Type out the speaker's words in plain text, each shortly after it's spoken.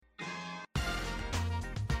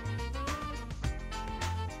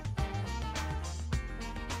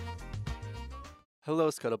Hello,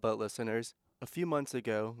 Scuttlebutt listeners. A few months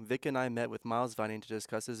ago, Vic and I met with Miles Vining to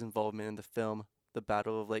discuss his involvement in the film The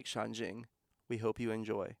Battle of Lake Changjin. We hope you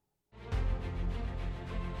enjoy.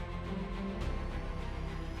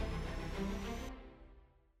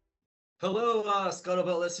 Hello,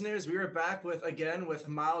 Scuttlebutt listeners. We are back with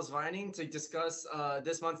Miles Vining to discuss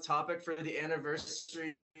this month's topic for the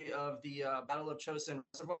anniversary of the Battle of Chosin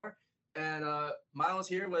Reservoir. And Miles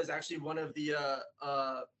here was actually one of the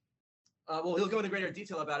well, he'll go into greater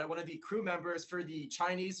detail about it. One of the crew members for the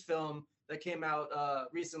Chinese film that came out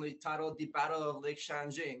recently, titled "The Battle of Lake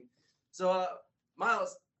Changjin." So,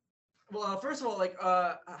 Miles, well, first of all,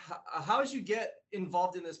 how did you get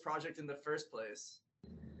involved in this project in the first place?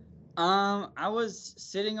 I was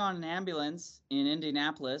sitting on an ambulance in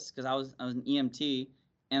Indianapolis because I was an EMT,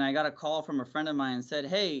 and I got a call from a friend of mine and said,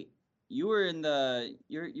 "Hey, you're in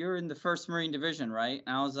the First Marine Division, right?"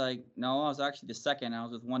 And I was like, "No, I was actually the second. I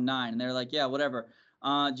was with 19." And they're like, "Yeah, whatever.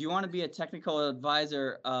 Do you want to be a technical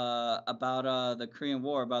advisor about the Korean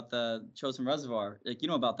War, about the Chosin Reservoir? Like, you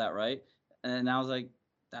know about that, right?" And I was like,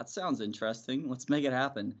 "That sounds interesting. Let's make it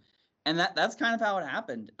happen." And that's kind of how it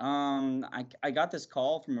happened. I got this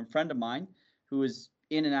call from a friend of mine who was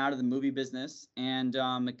in and out of the movie business, and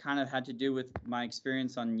it kind of had to do with my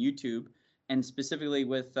experience on YouTube, and specifically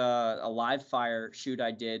with a live fire shoot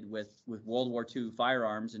I did with World War II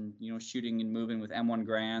firearms, and shooting and moving with M1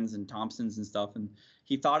 Grands and Thompsons and stuff. And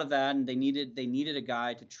he thought of that, and they needed a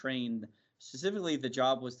guy to train. Specifically, the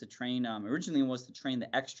job was to train. Originally, was to train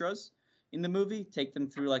the extras in the movie, take them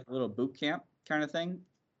through like a little boot camp kind of thing.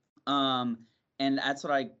 And that's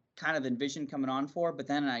what I kind of envisioned coming on for. But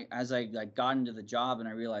then as I got into the job, and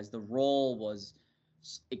I realized the role was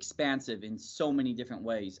expansive in so many different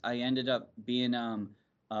ways. I ended up being a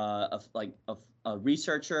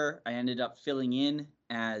researcher. I ended up filling in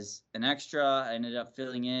as an extra. I ended up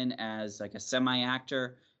filling in as like a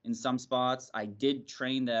semi-actor in some spots. I did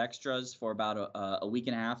train the extras for about a week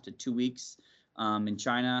and a half to 2 weeks in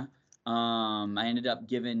China. I ended up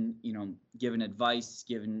giving advice,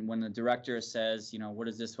 given when the director says, what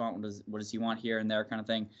does this want? What does he want here and there, kind of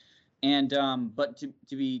thing. And but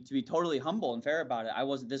to be totally humble and fair about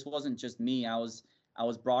it, this wasn't just me. I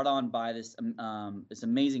was brought on by this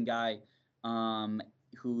amazing guy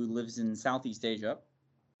who lives in Southeast Asia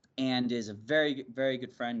and is a very, very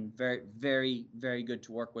good friend, very, very, very good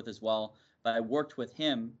to work with as well. But I worked with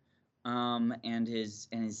him and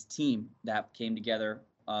his team that came together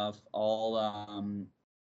of all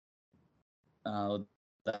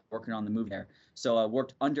working on the movie there. So I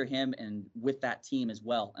worked under him and with that team as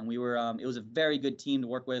well. And we were it was a very good team to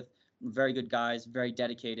work with, very good guys, very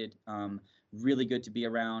dedicated, really good to be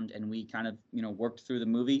around. And we kind of worked through the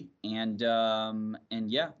movie and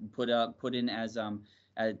yeah, put in as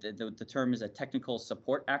the term is a technical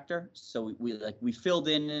support actor. So we filled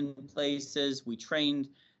in places, we trained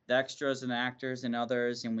the extras and the actors and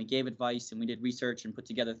others, and we gave advice and we did research and put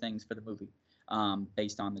together things for the movie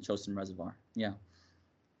based on the Chosin Reservoir. Yeah.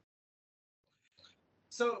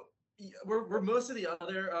 So were most of the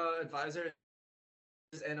other advisors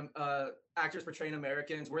and actors portraying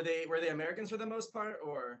Americans, were they Americans for the most part,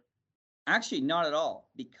 or? Actually, not at all,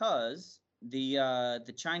 because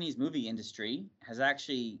the Chinese movie industry has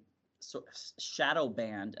actually shadow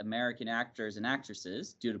banned American actors and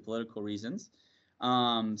actresses due to political reasons.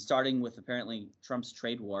 Starting with apparently Trump's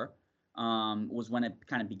trade war was when it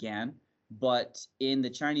kind of began. But in the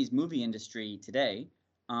Chinese movie industry today,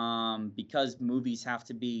 because movies have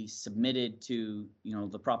to be submitted to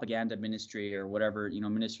the propaganda ministry or whatever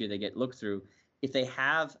ministry they get looked through, if they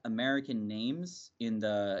have American names in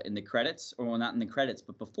the credits, or well, not in the credits,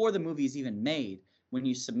 but before the movie is even made, when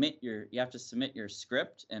you have to submit your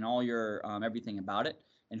script and all your everything about it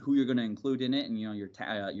and who you're going to include in it, and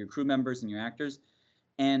your crew members and your actors.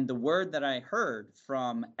 And the word that I heard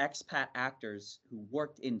from expat actors who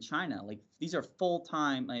worked in China, like these are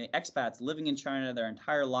full-time expats living in China, their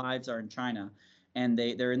entire lives are in China, and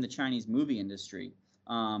they're in the Chinese movie industry,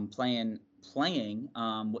 playing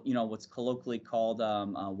what's colloquially called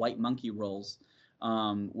white monkey roles,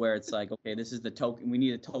 where it's like, okay, this is the token, we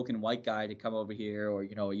need a token white guy to come over here, or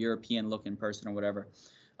a European-looking person or whatever.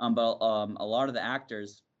 But a lot of the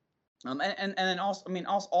actors. And then also, I mean,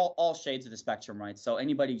 also all shades of the spectrum, right? So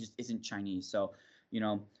anybody just isn't Chinese. So,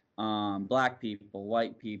 black people,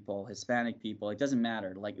 white people, Hispanic people, it doesn't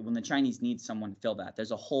matter. Like when the Chinese need someone to fill that, there's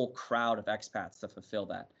a whole crowd of expats to fulfill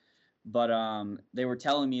that. But they were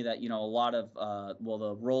telling me that, a lot of,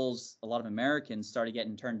 the roles, a lot of Americans started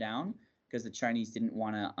getting turned down because the Chinese didn't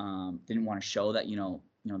want to show that,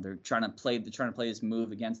 they're trying to play this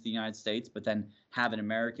move against the United States, but then having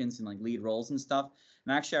Americans in like lead roles and stuff.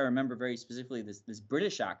 And actually, I remember very specifically this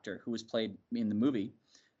British actor who was played in the movie.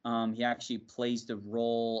 He actually plays the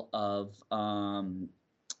role of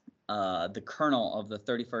the colonel of the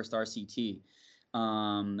 31st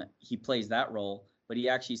RCT. He plays that role, but he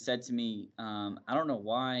actually said to me, I don't know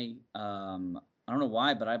why,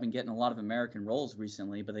 but I've been getting a lot of American roles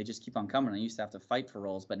recently, but they just keep on coming. I used to have to fight for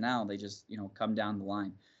roles, but now they just, come down the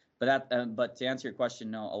line. But but to answer your question,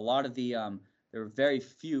 no, a lot of the there were very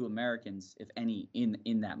few Americans, if any,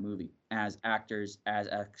 in that movie as actors, as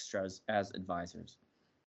extras, as advisors.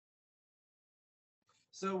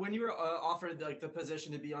 So when you were offered like the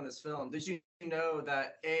position to be on this film, did you know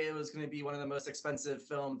that A, it was going to be one of the most expensive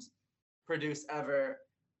films produced ever,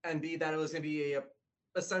 and B, that it was going to be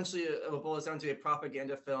essentially it boils down to a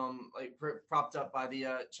propaganda film, like propped up by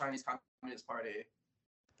the Chinese Communist Party?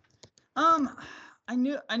 I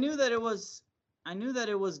knew that it was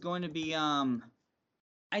going to be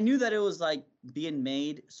I knew that it was like being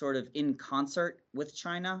made sort of in concert with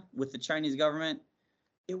China, with the Chinese government.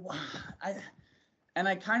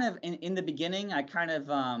 I kind of in the beginning I kind of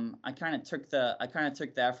took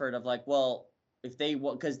the effort of like, well, if they,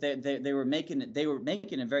 because they were making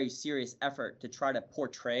a very serious effort to try to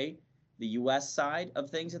portray the U.S. side of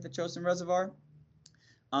things at the Chosin Reservoir.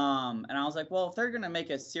 And I was like, well, if they're going to make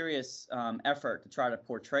a serious effort to try to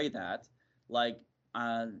portray that, like,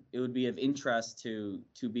 it would be of interest to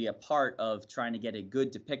be a part of trying to get a good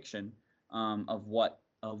depiction of what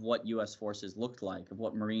U.S. forces looked like, of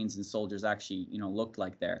what Marines and soldiers actually, looked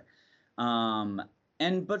like there.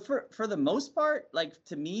 But for the most part, like,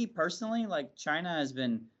 to me personally, like, China has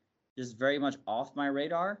been just very much off my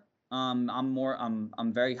radar.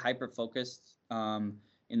 I'm very hyper focused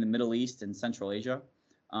in the Middle East and Central Asia.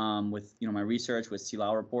 With my research with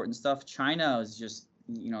Silao report and stuff. China is just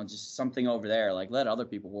just something over there. Like, let other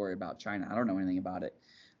people worry about China. I don't know anything about it.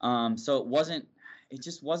 So it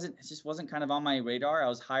just wasn't kind of on my radar. I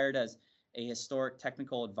was hired as a historic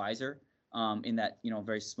technical advisor in that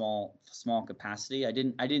very small capacity. I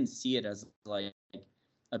didn't see it as like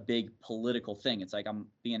a big political thing. It's like I'm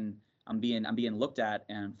being looked at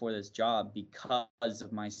and for this job because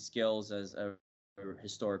of my skills as a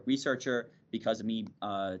historic researcher, because of me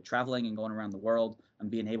traveling and going around the world and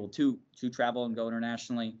being able to travel and go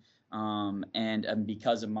internationally, and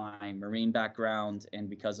because of my Marine background and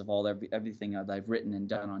because of everything that I've written and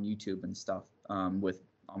done on YouTube and stuff with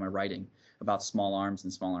all my writing about small arms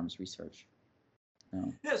and small arms research.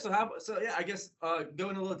 Yeah. So I guess go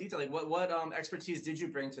into a little detail. Like, what expertise did you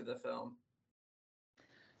bring to the film?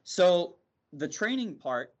 So the training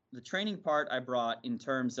part I brought in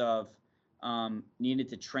terms of needed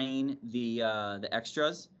to train the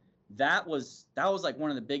extras. That was like one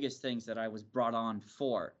of the biggest things that I was brought on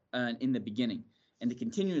for in the beginning, and to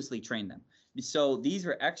continuously train them. So these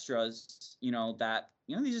were extras, that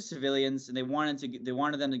these are civilians, and they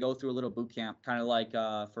wanted them to go through a little boot camp, kind of like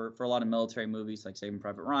for a lot of military movies like Saving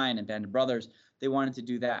Private Ryan and Band of Brothers. They wanted to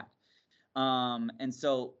do that, and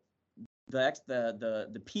so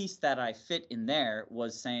the piece that I fit in there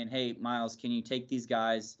was saying, hey, Miles, can you take these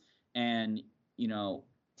guys and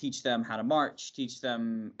teach them how to march, teach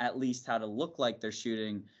them at least how to look like they're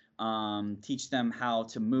shooting, teach them how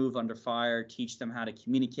to move under fire, teach them how to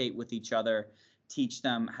communicate with each other, teach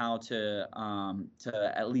them how to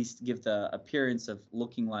at least give the appearance of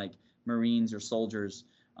looking like Marines or soldiers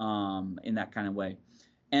in that kind of way.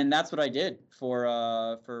 And that's what I did for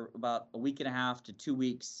about a week and a half to 2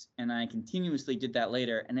 weeks, and I continuously did that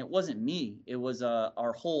later. And it wasn't me; it was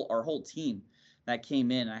our whole team that came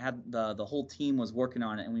in. I had the whole team was working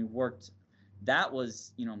on it, and we worked. That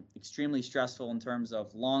was extremely stressful in terms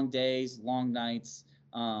of long days, long nights,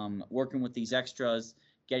 working with these extras,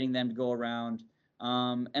 getting them to go around.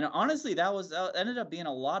 And honestly, that ended up being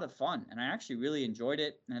a lot of fun, and I actually really enjoyed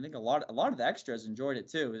it. And I think a lot of the extras enjoyed it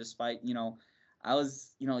too, despite I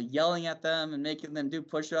was yelling at them and making them do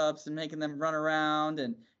push-ups and making them run around,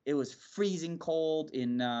 and it was freezing cold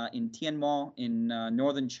in Tianma in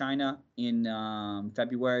northern China in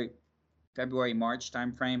February-March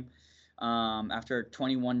timeframe after a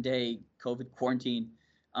 21-day COVID quarantine.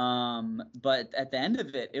 But at the end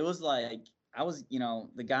of it, it was like I was,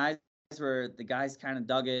 the guys kind of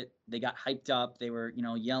dug it. They got hyped up. They were,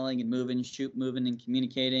 yelling and moving and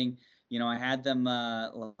communicating. I had them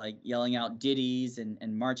like yelling out ditties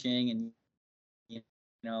and marching and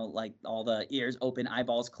like all the ears open,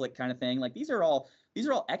 eyeballs click kind of thing. Like these are all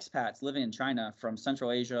expats living in China from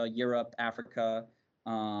Central Asia, Europe, Africa,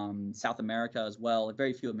 South America as well.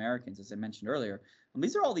 Very few Americans, as I mentioned earlier. And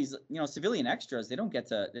these are all these, civilian extras. They don't get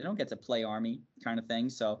to play army kind of thing.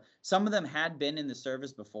 So some of them had been in the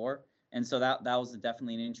service before, and so that was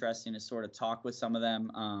definitely an interesting to sort of talk with some of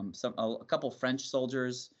them. A couple French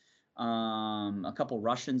soldiers, a couple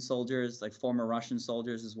Russian soldiers, like former Russian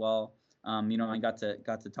soldiers as well. I got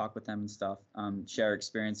to talk with them and stuff, share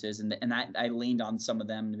experiences, and I leaned on some of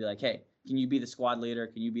them to be like, hey, can you be the squad leader?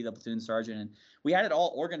 Can you be the platoon sergeant? And we had it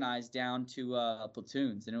all organized down to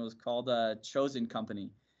platoons, and it was called Chosin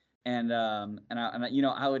Company. And I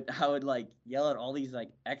would like yell at all these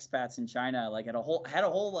like expats in China, like had a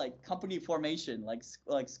whole like company formation,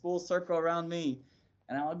 like school circle around me,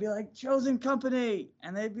 and I would be like, Chosin Company,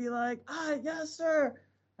 and they'd be like, yes sir.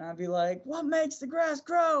 And I'd be like, what makes the grass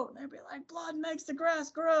grow? And they'd be like, blood makes the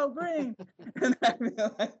grass grow green. And I'd be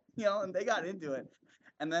like, and they got into it.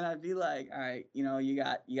 And then I'd be like, all right, you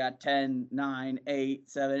got 10, 9, 8,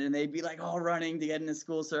 7, and they'd be like all running to get in the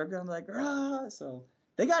school circle. I'm like, ah. So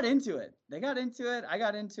they got into it. I got into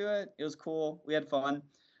it. It was cool. We had fun.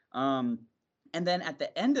 And then at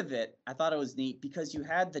the end of it, I thought it was neat because you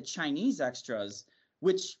had the Chinese extras,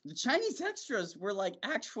 which the Chinese extras were like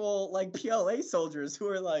actual like PLA soldiers who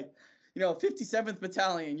were like, 57th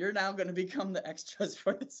Battalion, you're now going to become the extras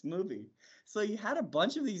for this movie. So you had a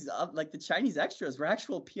bunch of these, like the Chinese extras were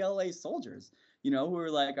actual PLA soldiers, who were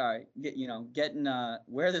like, all right,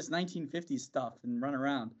 wear this 1950s stuff and run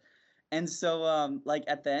around. And so, like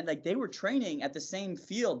at the end, like they were training at the same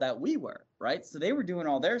field that we were, right? So they were doing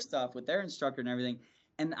all their stuff with their instructor and everything.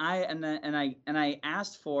 And I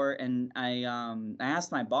asked for, and I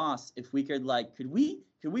asked my boss if we could could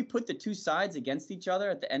we put the two sides against each other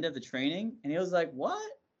at the end of the training? And he was like, what?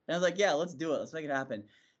 And I was like, yeah, let's do it. Let's make it happen.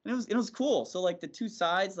 And it was cool. So like the two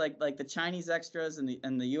sides, like the Chinese extras and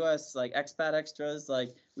the US like expat extras,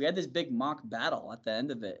 like we had this big mock battle at the end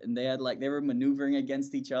of it, and they were maneuvering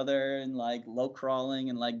against each other and like low crawling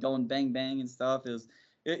and like going bang bang and stuff. It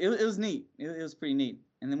was neat. It was pretty neat.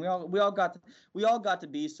 And then we all got to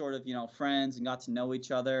be sort of friends and got to know each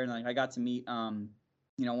other, and like I got to meet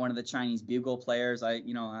one of the Chinese bugle players. I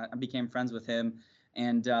became friends with him.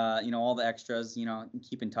 And all the extras,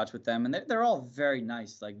 keep in touch with them, and they're all very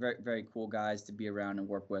nice, like very very cool guys to be around and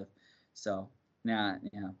work with. So yeah,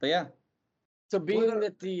 but yeah. So being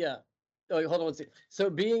that the hold on one second. So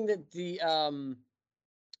being that the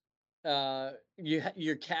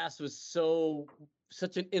your cast was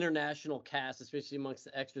such an international cast, especially amongst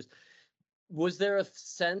the extras, was there a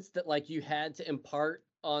sense that like you had to impart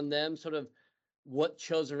on them sort of what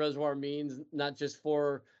Chosin Reservoir means, not just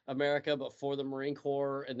for America, but for the Marine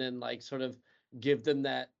Corps, and then like sort of give them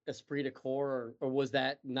that esprit de corps, or was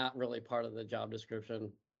that not really part of the job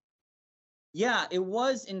description? Yeah, it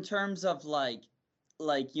was in terms of like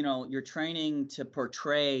you're training to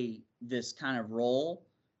portray this kind of role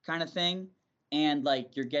kind of thing, and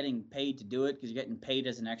like you're getting paid to do it because you're getting paid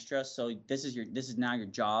as an extra. So this is now your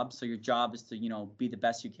job. So your job is to be the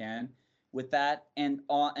best you can with that, and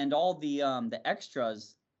all the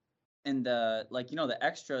extras and the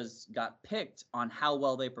extras got picked on how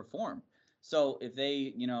well they perform. So if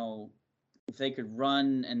they could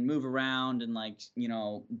run and move around and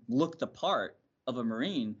look the part of a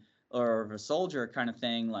Marine or of a soldier kind of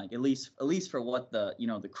thing, like at least for what the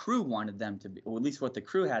the crew wanted them to be, or at least what the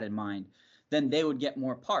crew had in mind, then they would get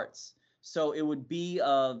more parts. So it would be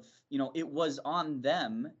it was on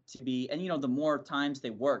them to be, and the more times they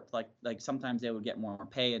worked, like sometimes they would get more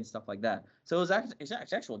pay and stuff like that. So it was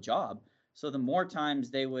actual job. So the more times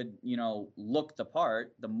they would, look the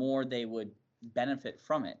part, the more they would benefit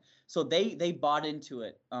from it. So they bought into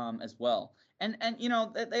it as well. And we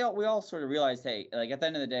all sort of realized, hey, like at the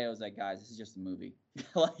end of the day, I was like, guys, this is just a movie.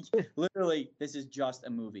 Like literally, this is just a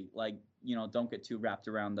movie. Like, don't get too wrapped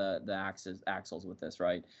around the axles with this,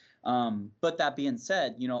 right? But that being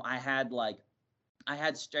said, I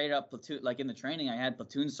had straight up platoon, like in the training, I had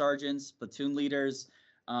platoon sergeants, platoon leaders.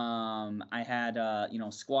 I had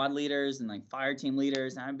squad leaders and like fire team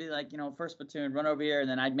leaders, and I'd be like, first platoon, run over here, and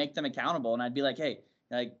then I'd make them accountable, and I'd be like, hey,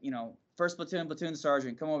 like, first platoon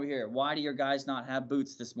sergeant, come over here. Why do your guys not have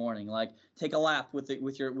boots this morning? Like, take a lap with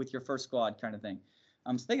your first squad kind of thing.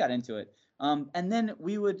 So they got into it. And then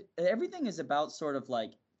everything is about sort of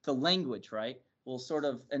like the language, right? Well, sort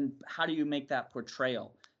of, and how do you make that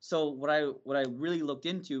portrayal? So what I really looked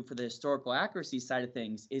into for the historical accuracy side of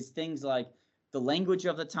things is things like the language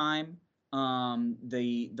of the time,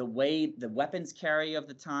 the way the weapons carry of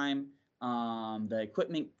the time, the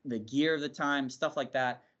equipment, the gear of the time, stuff like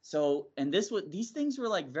that. So, and these things were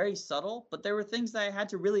like very subtle, but there were things that I had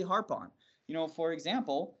to really harp on. For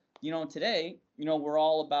example, today, we're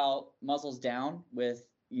all about muzzles down with,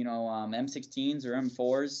 M16s or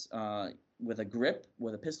M4s, a grip,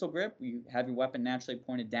 with a pistol grip. You have your weapon naturally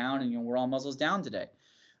pointed down, and we're all muzzles down today.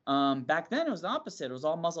 Back then it was the opposite. It was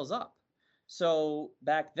all muzzles up. So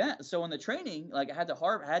back then, so in the training, like I had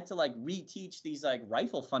to like reteach these like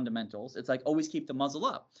rifle fundamentals. It's like always keep the muzzle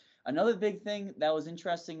up. Another big thing that was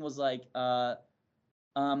interesting was like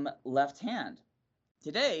left hand.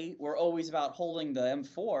 Today we're always about holding the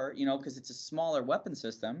M4, because it's a smaller weapon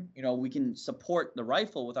system. We can support the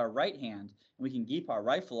rifle with our right hand, and we can keep our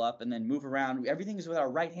rifle up and then move around. Everything is with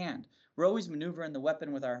our right hand. We're always maneuvering the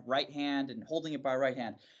weapon with our right hand and holding it by our right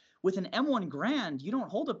hand. With an M1 Grand, you don't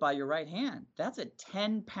hold it by your right hand. That's a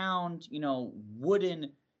 10-pound,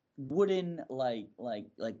 wooden like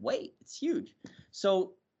weight. It's huge.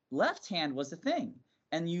 So left hand was the thing.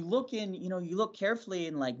 And you look carefully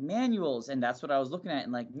in like manuals, and that's what I was looking at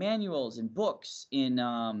in like manuals and books, in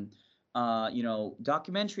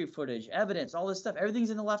documentary footage, evidence, all this stuff.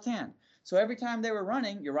 Everything's in the left hand. So every time they were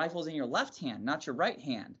running, your rifle's in your left hand, not your right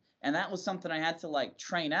hand. And that was something I had to like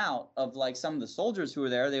train out of like some of the soldiers who were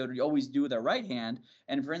there. They would always do their right hand.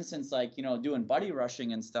 And for instance, like, doing buddy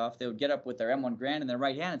rushing and stuff, they would get up with their M1 Grand in their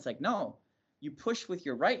right hand. It's like, no, you push with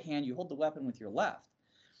your right hand, you hold the weapon with your left.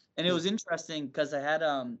 And it was interesting because I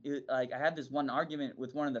had this one argument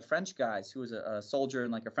with one of the French guys who was a soldier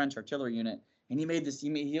in like a French artillery unit. And he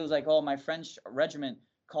was like, oh, my French regiment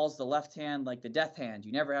calls the left hand like the death hand.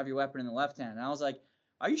 You never have your weapon in the left hand. And I was like,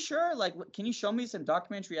 are you sure? Like, can you show me some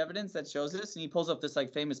documentary evidence that shows this? And he pulls up this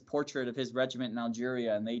like famous portrait of his regiment in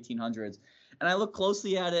Algeria in the 1800s. And I look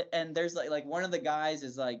closely at it, and there's like one of the guys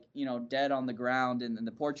is like, dead on the ground in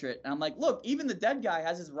the portrait. And I'm like, look, even the dead guy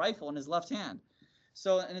has his rifle in his left hand.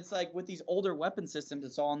 So, and it's like with these older weapon systems,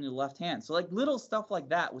 it's all in your left hand. So like little stuff like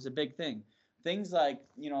that was a big thing. Things like,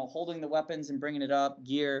 holding the weapons and bringing it up,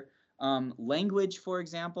 gear, language, for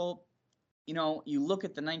example. You look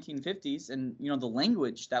at the 1950s and, the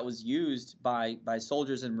language that was used by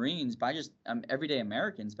soldiers and Marines, by just everyday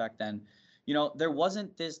Americans back then, there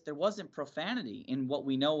wasn't profanity in what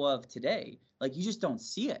we know of today. Like, you just don't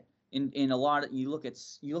see it in a lot of, you look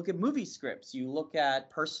at movie scripts, you look at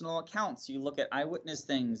personal accounts, you look at eyewitness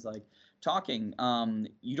things like talking,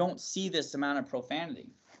 you don't see this amount of profanity.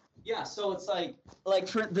 Yeah, so it's like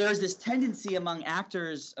there's this tendency among the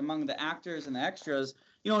actors and the extras,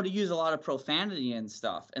 to use a lot of profanity and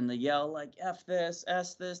stuff, and they yell like F this,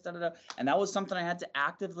 S this, da da da. And that was something I had to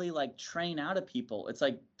actively like train out of people. It's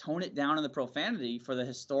like tone it down in the profanity for the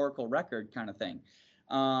historical record kind of thing.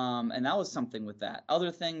 And that was something with that.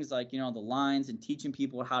 Other things like, the lines and teaching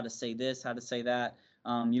people how to say this, how to say that.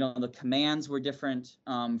 The commands were different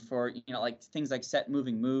for, like things like set,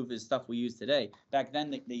 moving, move is stuff we use today. Back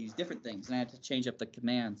then, they used different things, and I had to change up the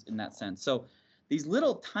commands in that sense. So these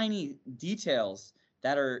little tiny details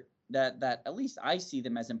that at least I see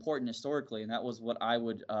them as important historically, and that was what I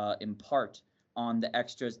would impart on the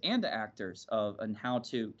extras and the actors and how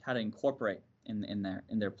to incorporate in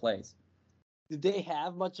their plays. Did they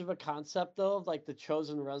have much of a concept though of like the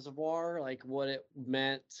Chosin Reservoir, like what it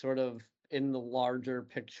meant sort of in the larger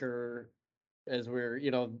picture as we're,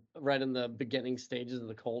 right in the beginning stages of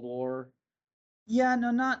the Cold War? Yeah,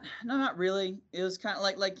 no, not really. It was kind of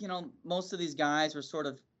like most of these guys were sort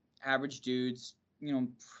of average dudes,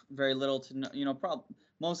 very little to no,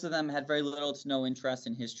 most of them had very little to no interest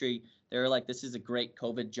in history. They were like, this is a great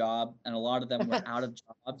COVID job. And a lot of them were out of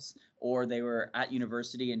jobs, or they were at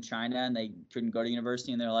university in China and they couldn't go to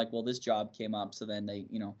university. And they're like, well, this job came up. So then they,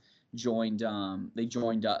 joined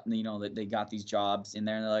up, and, they got these jobs in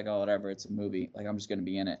there, and they're like, oh, whatever, it's a movie. Like, I'm just going to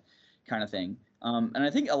be in it kind of thing. And I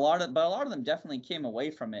think a lot of them definitely came away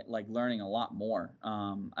from it, like learning a lot more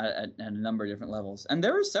at a number of different levels. And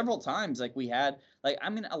there were several times like we had,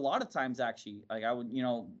 a lot of times actually, like I would,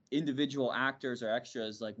 individual actors or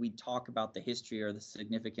extras, like we'd talk about the history or the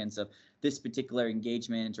significance of this particular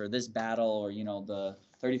engagement or this battle, or, the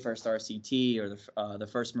 31st RCT or the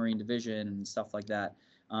 1st Marine Division and stuff like that.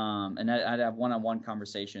 And I'd have one-on-one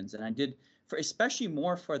conversations, and I did especially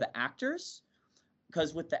more for the actors.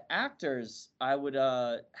 Because with the actors, I would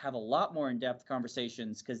have a lot more in-depth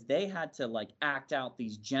conversations, because they had to like act out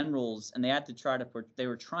these generals, and they had to they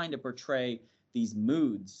were trying to portray these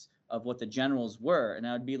moods of what the generals were. And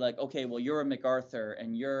I would be like, okay, well, you're a MacArthur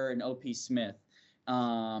and you're an O.P. Smith.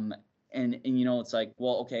 And it's like,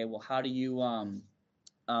 well, okay, well, how do you,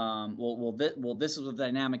 this was the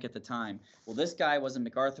dynamic at the time. Well, this guy was a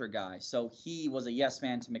MacArthur guy, so he was a yes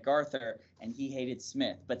man to MacArthur, and he hated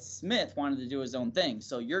Smith. But Smith wanted to do his own thing,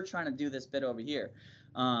 so you're trying to do this bit over here.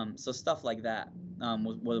 So stuff like that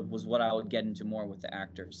was what I would get into more with the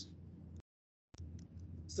actors.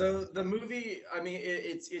 So the movie, I mean,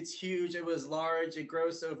 it's huge. It was large. It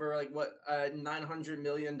grossed over like what $900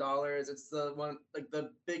 million. It's the one like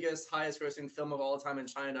the biggest, highest grossing film of all time in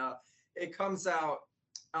China. It comes out.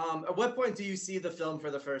 At what point do you see the film for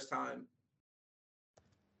the first time?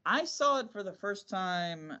 I saw it for the first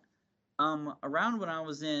time around when I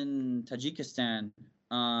was in Tajikistan,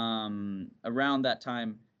 around that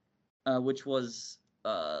time, which was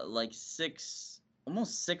like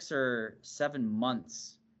almost 6 or 7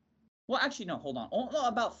 months. Well, actually, no, hold on. Oh,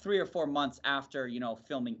 about 3 or 4 months after,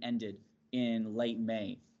 filming ended in late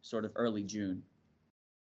May, sort of early June.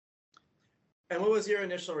 And what was your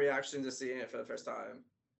initial reaction to seeing it for the first time?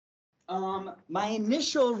 My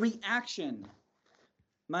initial reaction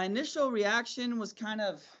was kind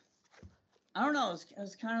of, I don't know, it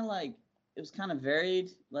was kind of like, it was kind of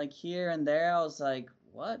varied, like here and there. I was like,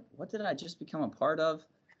 what did I just become a part of?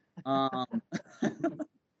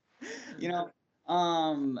 you know,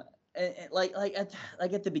 like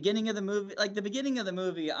at the beginning of the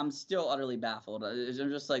movie, I'm still utterly baffled. I'm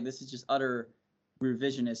just like, this is just utter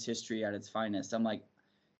revisionist history at its finest. I'm like,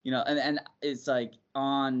 and it's like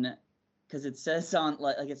because it says on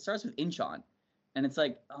like it starts with Inchon, and it's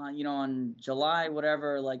like on July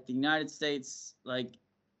whatever, like the United States like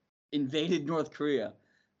invaded North Korea.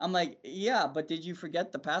 I'm like, yeah, but did you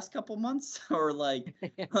forget the past couple months or like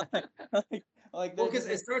like well, because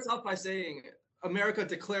it starts off by saying America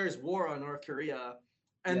declares war on North Korea,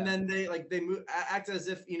 and then they act as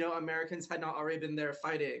if Americans had not already been there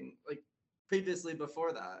fighting like previously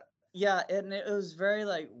before that. Yeah, and it was very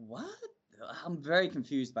like, what? I'm very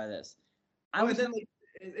confused by this. And then like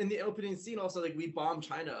in the opening scene also like we bombed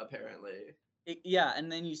China apparently. Yeah,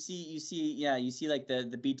 and then you see like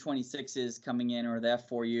the B-26s coming in or the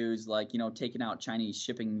F-4Us like taking out Chinese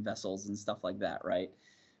shipping vessels and stuff like that, right?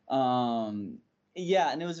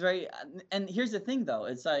 Yeah, and it was very. And here's the thing though,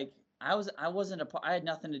 it's like I had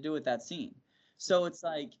nothing to do with that scene, so it's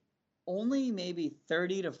like only maybe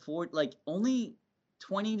 30 to 40, like only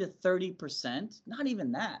 20 to 30%, not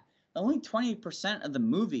even that. Only 20% of the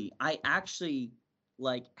movie I actually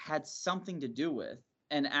like had something to do with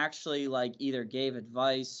and actually like either gave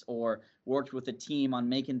advice or worked with a team on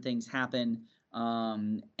making things happen,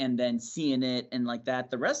 and then seeing it and like that.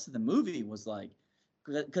 The rest of the movie was like,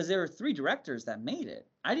 because there were 3 directors that made it.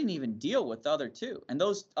 I didn't even deal with the other 2, and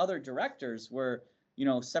those other directors were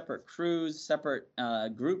separate crews, separate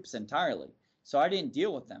groups entirely. So I didn't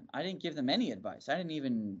deal with them. I didn't give them any advice. I didn't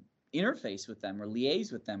even interface with them or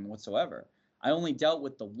liaise with them whatsoever. I only dealt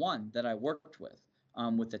with the one that I worked with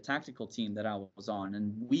the tactical team that I was on,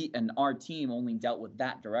 and our team only dealt with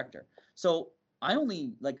that director. So I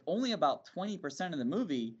only about 20% of the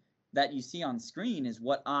movie that you see on screen is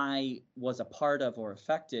what I was a part of or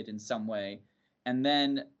affected in some way. And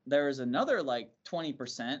then there's another like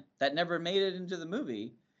 20% that never made it into the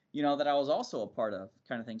movie, that I was also a part of,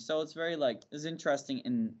 kind of thing. So it's very like, it's interesting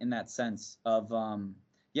in that sense of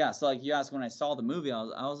so like you asked when I saw the movie, I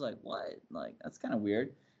was like, what? Like that's kind of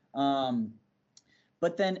weird.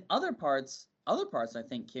 But then other parts I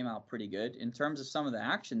think came out pretty good in terms of some of the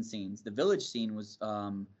action scenes. The village scene was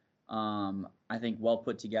I think well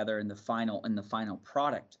put together in the final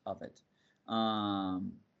product of it. I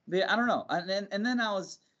don't know. And then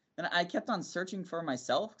I kept on searching for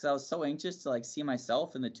myself because I was so anxious to like see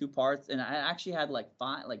myself in the 2 parts. And I actually had like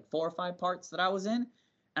 4 or 5 parts that I was in.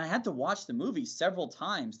 And I had to watch the movie several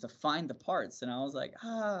times to find the parts. And I was like,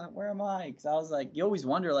 where am I? Because I was like, you always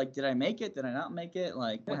wonder, like, did I make it? Did I not make it?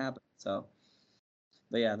 Like, what happened? So,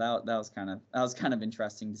 but yeah, that was kind of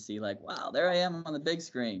interesting to see. Like, wow, there I am on the big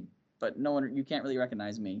screen, but you can't really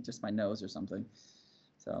recognize me, just my nose or something.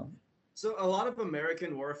 So a lot of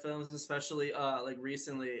American war films, especially like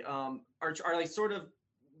recently, are like sort of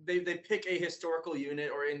they pick a historical unit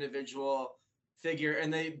or individual figure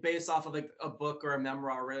and they base off of like a book or a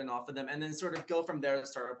memoir written off of them and then sort of go from there to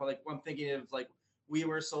start up. Like I'm thinking of like We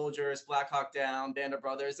Were Soldiers, Black Hawk Down, Band of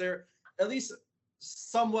Brothers. They're at least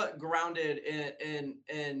somewhat grounded in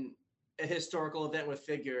a historical event with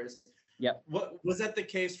figures. Yep. What was that the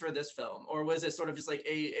case for this film, or was it sort of just like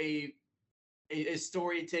a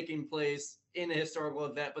story taking place in a historical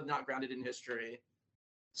event but not grounded in history?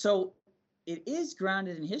 So it is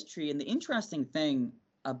grounded in history, and the interesting thing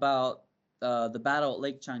about the battle at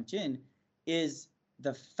Lake Changjin is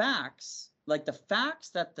the facts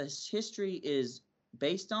that this history is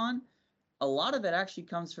based on. A lot of it actually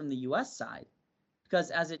comes from the U.S. side, because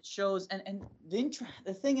as it shows, and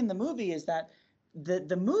the thing in the movie is that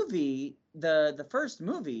the first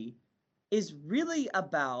movie is really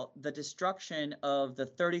about the destruction of the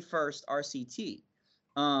 31st RCT,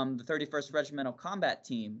 the 31st Regimental Combat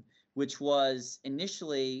Team, which was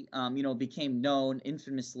initially, became known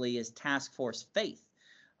infamously as Task Force Faith.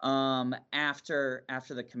 After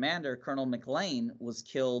the commander, Colonel McLean, was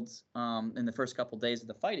killed in the first couple days of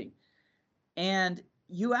the fighting. And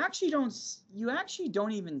you actually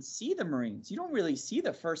don't even see the Marines. You don't really see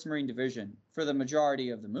the 1st Marine Division for the majority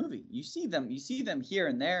of the movie. You see them here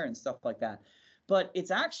and there and stuff like that. But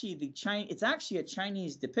it's actually a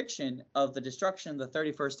Chinese depiction of the destruction of the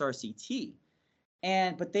 31st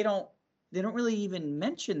RCT. But they don't really even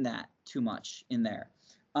mention that too much in there.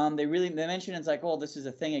 They mention it's like, oh, this is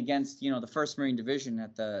a thing against, the 1st Marine Division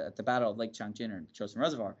at the Battle of Lake Changjin or Chosin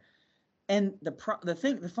Reservoir. And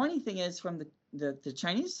the funny thing is, from the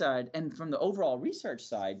Chinese side and from the overall research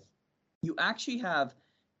side, you actually have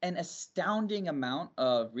an astounding amount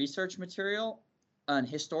of research material and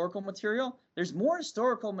historical material. There's more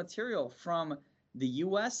historical material from the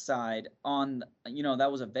U.S. side that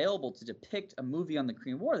was available to depict a movie on the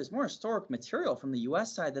Korean War. There's more historic material from the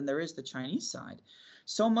U.S. side than there is the Chinese side.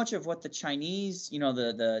 So much of what the Chinese,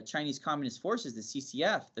 the Chinese Communist Forces, the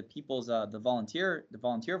CCF, the People's, the volunteer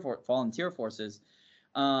forces,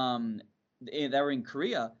 that were in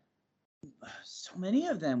Korea, so many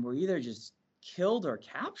of them were either just killed or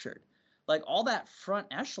captured. Like, all that front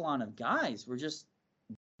echelon of guys were just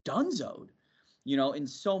dunzoed, in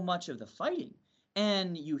so much of the fighting.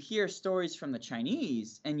 And you hear stories from the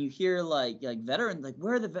Chinese, and you hear like veteran,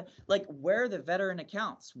 where are the veteran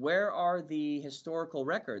accounts? Where are the historical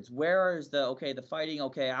records? Where is the fighting?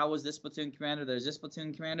 Okay, I was this platoon commander. There's this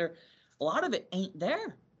platoon commander. A lot of it ain't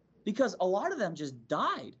there, because a lot of them just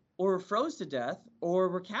died or were froze to death or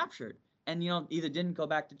were captured, and either didn't go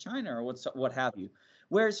back to China or what have you.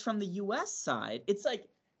 Whereas from the U.S. side, it's like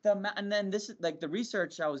and then this is like the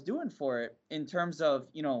research I was doing for it in terms of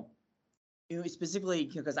specifically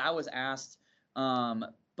because I was asked,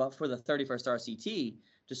 but for the 31st RCT,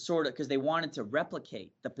 to sort of, because they wanted to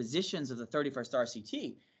replicate the positions of the 31st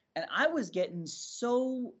RCT. And I was getting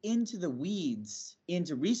so into the weeds,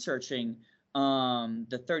 into researching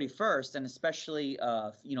the 31st, and especially,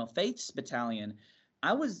 Faith's battalion.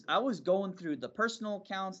 I was going through the personal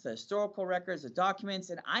accounts, the historical records, the documents,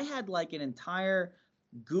 and I had like an entire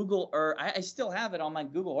Google Earth. I still have it on my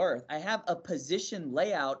Google Earth. I have a position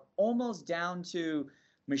layout almost down to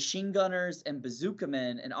machine gunners and bazooka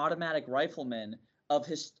men and automatic riflemen of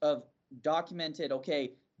documented.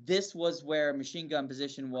 Okay, this was where machine gun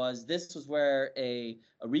position was. This was where a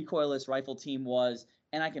recoilless rifle team was,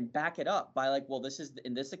 and I can back it up by like, well, this is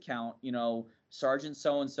in this account. Sergeant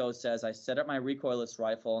so and so says I set up my recoilless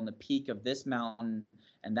rifle on the peak of this mountain,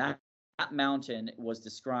 and that mountain was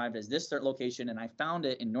described as this location, and I found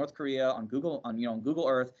it in North Korea on Google Google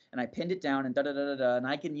Earth, and I pinned it down, and and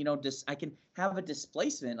I can I can have a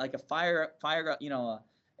displacement, like a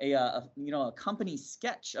a company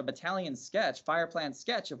sketch, a battalion sketch, fire plan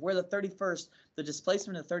sketch of where the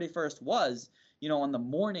displacement of the 31st was, on the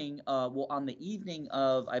morning, on the evening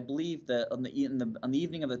of, I believe, on the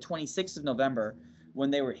evening of the 26th of November, when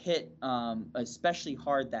they were hit especially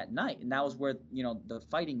hard that night. And that was where, the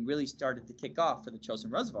fighting really started to kick off for the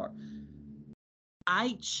Chosin Reservoir.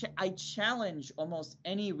 I challenge almost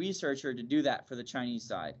any researcher to do that for the Chinese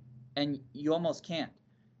side, and you almost can't.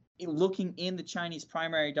 Looking in the Chinese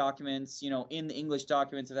primary documents, in the English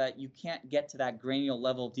documents of that, you can't get to that granular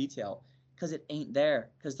level of detail because it ain't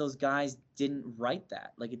there, because those guys didn't write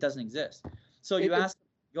that. Like, it doesn't exist. So you asked.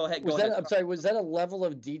 Go ahead. I'm sorry. Was that a level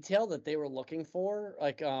of detail that they were looking for,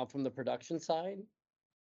 like from the production side?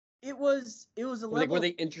 It was a level. Like, were they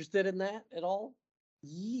interested in that at all?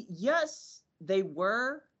 Yes, they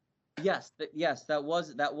were. Yes, that was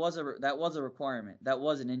a requirement. That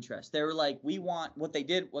was an interest. They were like, we want what they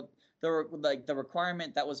did. What the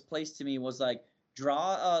requirement that was placed to me was like,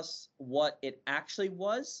 draw us what it actually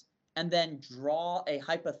was, and then draw a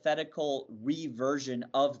hypothetical reversion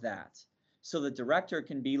of that. So the director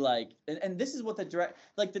can be like, and this is what the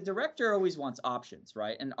director always wants options,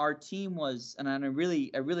 right? And our team was, and I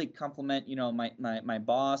really compliment, my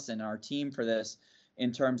boss and our team for this,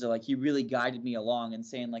 in terms of like, he really guided me along and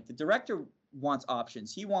saying like, the director wants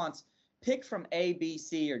options. He wants pick from A, B,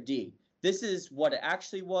 C, or D. This is what it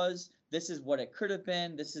actually was. This is what it could have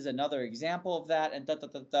been. This is another example of that, and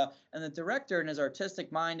And the director in his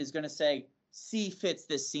artistic mind is going to say, C fits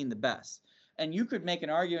this scene the best. And you could make an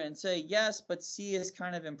argument and say, yes, but C is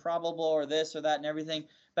kind of improbable, or this or that and everything.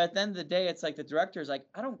 But at the end of the day, it's like the director is like,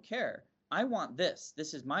 I don't care. I want this.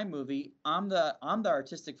 This is my movie. I'm the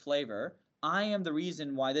artistic flavor. I am the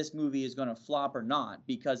reason why this movie is going to flop or not,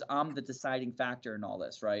 because I'm the deciding factor in all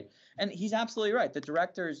this, right? And he's absolutely right. The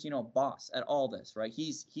director is, boss at all this, right?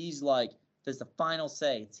 He's like, There's the final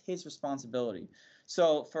say. It's his responsibility.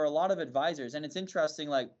 So for a lot of advisors, and it's interesting,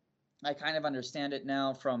 like I kind of understand it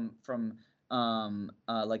now from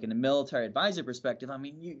like in a military advisor perspective. I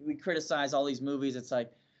mean, we criticize all these movies. It's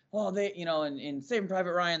like, oh, they, in Saving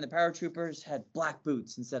Private Ryan, the paratroopers had black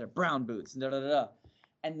boots instead of brown boots, and da da da da.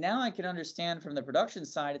 And now I can understand from the production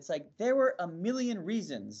side, it's like there were a million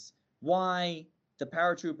reasons why the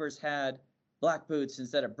paratroopers had black boots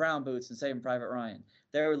instead of brown boots in Saving Private Ryan.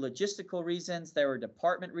 There were logistical reasons. There were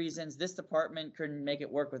department reasons. This department couldn't make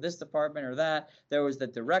it work with this department or that. There was the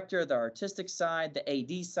director, the artistic side, the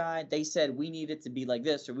AD side. They said we need it to be like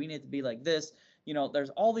this or we need it to be like this. There's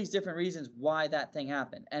all these different reasons why that thing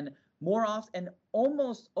happened. And more often, and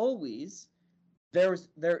almost always, there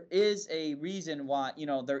is a reason why,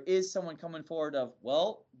 there is someone coming forward of,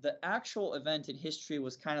 well, the actual event in history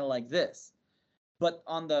was kind of like this. But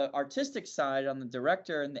on the artistic side, on the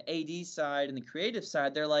director and the AD side and the creative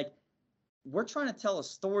side, they're like, we're trying to tell a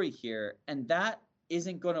story here, and that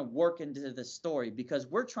isn't going to work into the story because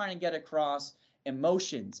we're trying to get across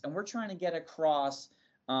emotions, and we're trying to get across,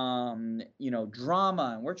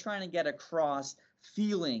 drama, and we're trying to get across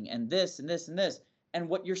feeling and this and this and this. And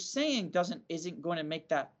what you're saying isn't going to make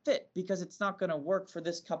that fit because it's not going to work for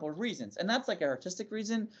this couple of reasons. And that's like an artistic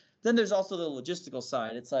reason. Then there's also the logistical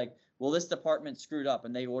side. It's like, well, this department screwed up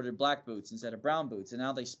and they ordered black boots instead of brown boots. And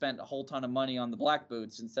now they spent a whole ton of money on the black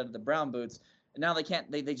boots instead of the brown boots. And now they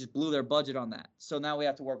just blew their budget on that. So now we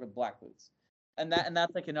have to work with black boots. And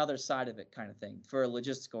that's like another side of it kind of thing for a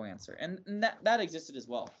logistical answer. And that existed as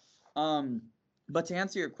well. But to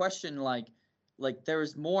answer your question, like there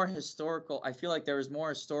is more historical. I feel like there is more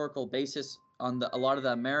historical basis on a lot of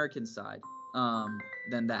the American side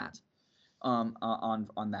than that. On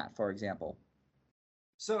that, for example.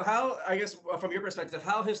 So how, I guess, from your perspective,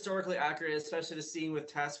 how historically accurate, especially the scene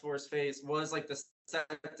with Task Force Face, was like the set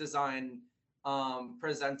design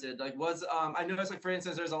presented? Like, was I noticed, like, for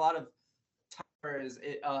instance, there's a lot of towers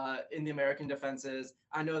in the American defenses.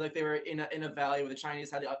 I know like they were in a valley where the Chinese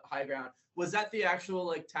had high ground. Was that the actual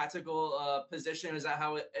like tactical position? Is that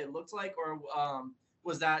how it looked like, or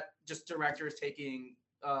was that just directors taking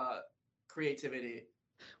creativity?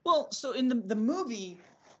 Well, so in the movie,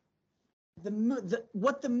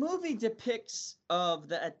 what the movie depicts of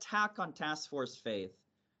the attack on Task Force Faith,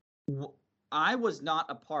 I was not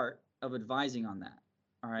a part of advising on that.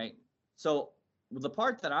 All right, so the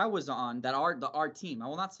part that I was on, our team, I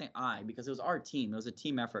will not say I because it was our team. It was a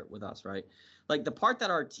team effort with us, right? Like the part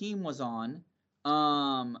that our team was on,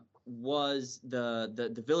 was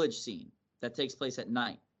the village scene that takes place at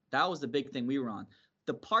night. That was the big thing we were on.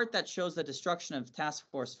 The part that shows the destruction of Task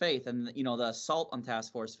Force Faith and the assault on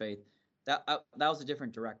Task Force Faith, that was a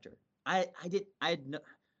different director. I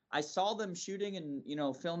saw them shooting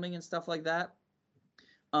and filming and stuff like that.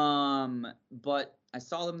 But I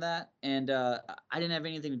saw them that, and I didn't have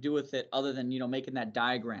anything to do with it other than making that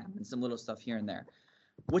diagram and some little stuff here and there.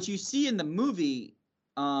 What you see in the movie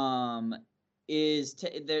is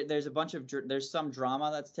there's some drama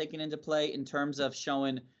that's taken into play in terms of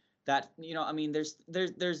showing that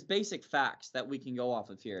there's basic facts that we can go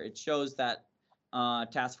off of here. It shows that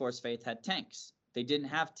Task Force Faith had tanks. They didn't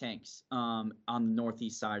have tanks on the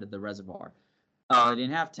northeast side of the reservoir. They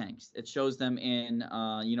didn't have tanks. It shows them in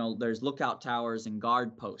there's lookout towers and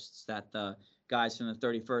guard posts that the guys from the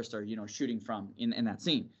 31st are shooting from in that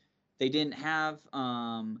scene. They didn't have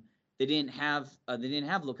lookout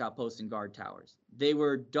posts and guard towers. They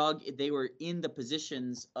were in the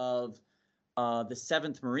positions of the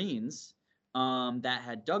 7th Marines that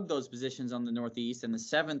had dug those positions on the northeast, and the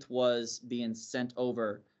 7th was being sent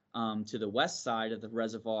over to the west side of the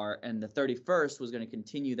reservoir, and the 31st was going to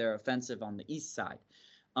continue their offensive on the east side.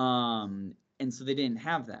 And so they didn't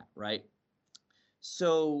have that, right?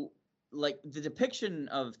 So like the depiction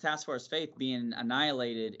of Task Force Faith being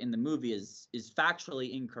annihilated in the movie is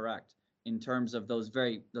factually incorrect in terms of those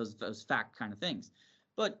fact kind of things.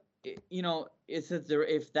 But if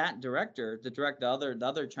that director, the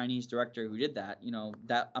other Chinese director who did that,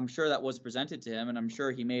 that I'm sure that was presented to him, and I'm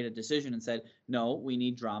sure he made a decision and said, no, we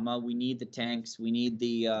need drama, we need the tanks, we need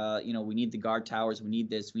the we need the guard towers, we need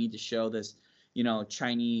this, we need to show this,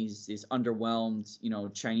 Chinese, this underwhelmed,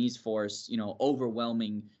 Chinese force,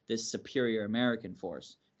 overwhelming this superior American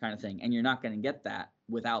force kind of thing, and you're not going to get that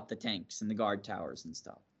without the tanks and the guard towers and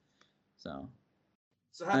stuff. So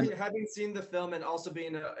having seen the film and also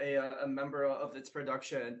being a member of its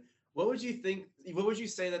production, what would you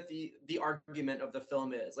say that the argument of the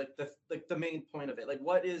film is? Like the main point of it? Like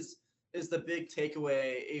what is the big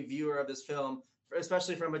takeaway a viewer of this film,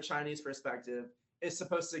 especially from a Chinese perspective, is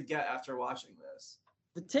supposed to get after watching this?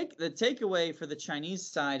 The takeaway for the Chinese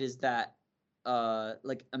side is that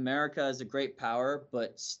like America is a great power,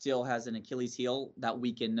 but still has an Achilles heel that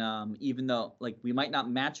we can, even though like we might not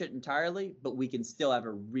match it entirely, but we can still have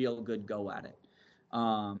a real good go at it.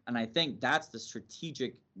 And I think that's the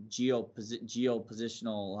strategic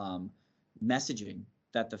geopositional messaging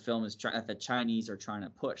that the film is that the Chinese are trying to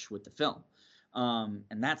push with the film.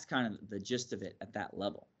 And that's kind of the gist of it at that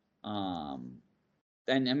level.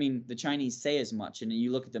 And I mean, the Chinese say as much, and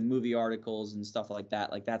you look at the movie articles and stuff like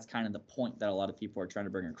that's kind of the point that a lot of people are trying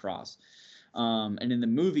to bring across. And in the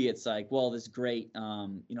movie, it's like, well, this great,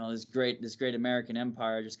 this great American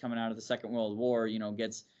empire just coming out of the Second World War,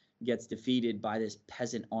 gets defeated by this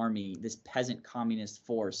peasant army, this peasant communist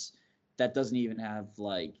force that doesn't even have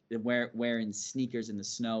like wearing sneakers in the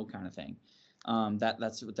snow kind of thing.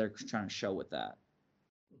 That's what they're trying to show with that.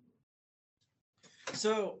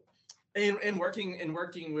 So, in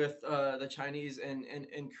working with the Chinese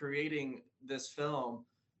and creating this film,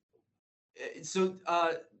 so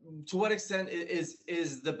to what extent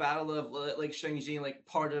is the Battle of Lake Changjin like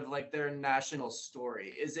part of like their national story?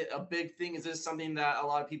 Is it a big thing? Is this something that a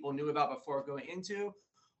lot of people knew about before going into,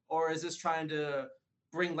 or is this trying to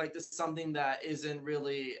bring like this something that isn't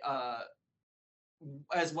really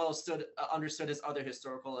as well understood as other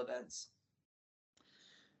historical events?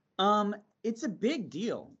 It's a big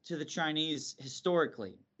deal to the Chinese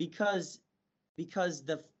historically because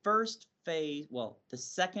the first phase, the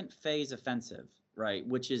second phase offensive, right,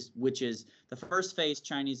 which is the first phase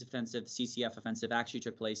Chinese offensive, CCF offensive, actually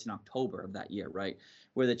took place in October of that year, right,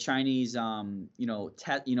 where the Chinese, they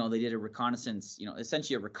did a reconnaissance,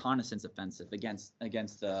 essentially a reconnaissance offensive against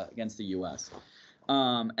the U.S.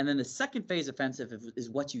 And then the second phase offensive is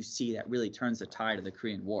what you see that really turns the tide of the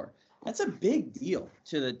Korean War. That's a big deal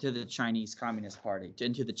to the Chinese Communist Party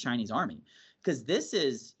and to the Chinese army, because this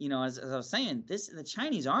is, as I was saying, the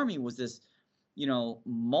Chinese army was this,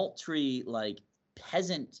 like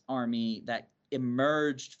peasant army that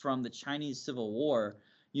emerged from the Chinese Civil War,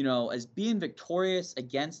 as being victorious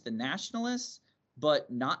against the nationalists, but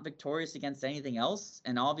not victorious against anything else.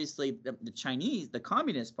 And obviously, the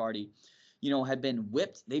Communist Party, had been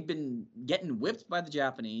whipped. They've been getting whipped by the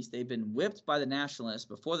Japanese. They've been whipped by the nationalists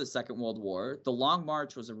before the Second World War. The Long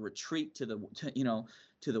March was a retreat to the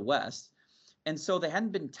west. And so they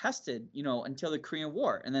hadn't been tested, until the Korean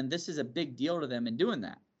War. And then this is a big deal to them in doing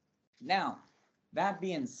that. Now, that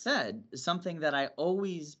being said, something that I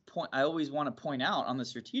always want to point out on the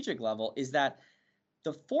strategic level is that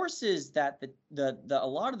the forces that a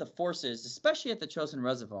lot of the forces, especially at the Chosin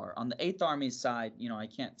Reservoir, on the 8th Army's side, I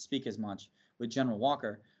can't speak as much with General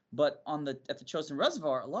Walker, but at the Chosin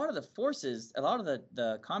Reservoir, a lot of the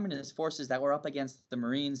communist forces that were up against the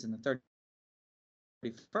Marines and the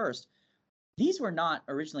 31st, these were not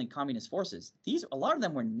originally communist forces. A lot of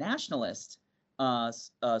them were nationalist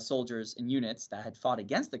soldiers and units that had fought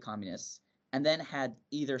against the communists and then had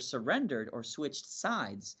either surrendered or switched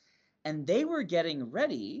sides. And they were getting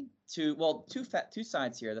ready to, two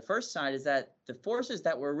sides here. The first side is that the forces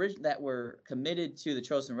that were committed to the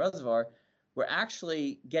Chosin Reservoir were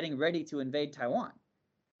actually getting ready to invade Taiwan.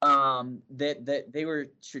 They were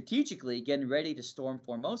strategically getting ready to storm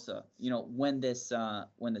Formosa, when this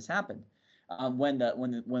happened. When the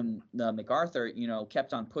MacArthur,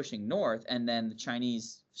 kept on pushing north, and then the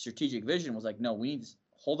Chinese strategic vision was like, no, we need to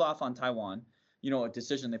hold off on Taiwan, a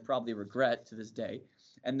decision they probably regret to this day.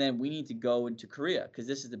 And then we need to go into Korea because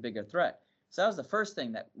this is the bigger threat. So that was the first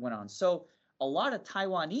thing that went on. So a lot of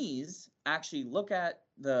Taiwanese actually look at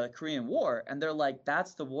the Korean War and they're like,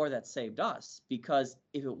 that's the war that saved us. Because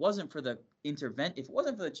if it wasn't for the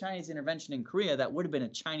Chinese intervention in Korea, that would have been a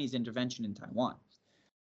Chinese intervention in Taiwan.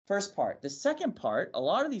 First part. The second part, a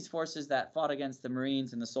lot of these forces that fought against the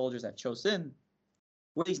Marines and the soldiers at Chosin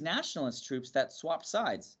were these nationalist troops that swapped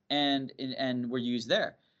sides and were used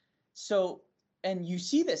there. So, and you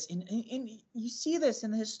see this in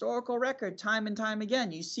the historical record time and time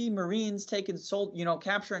again. You see Marines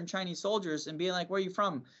capturing Chinese soldiers and being like, "Where are you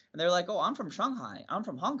from?" And they're like, "Oh, I'm from Shanghai. I'm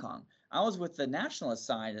from Hong Kong. I was with the nationalist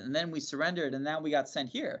side, and then we surrendered, and now we got sent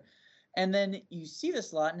here." And then you see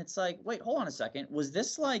this a lot, and it's like, wait, hold on a second. Was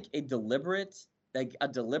this like a deliberate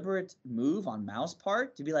move on Mao's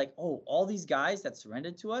part to be like, "Oh, all these guys that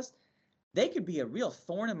surrendered to us, they could be a real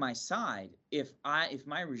thorn in my side if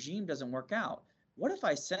my regime doesn't work out. What if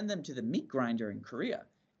I send them to the meat grinder in Korea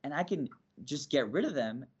and I can just get rid of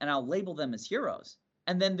them and I'll label them as heroes?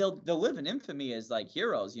 And then they'll live in infamy as like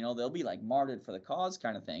heroes, they'll be like martyred for the cause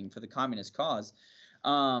kind of thing, for the communist cause."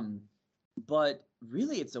 But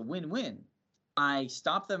really it's a win-win. I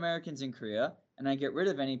stop the Americans in Korea and I get rid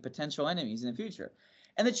of any potential enemies in the future.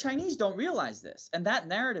 And the Chinese don't realize this. And that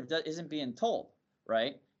narrative isn't being told,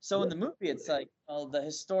 right? So in the movie, it's like, oh, the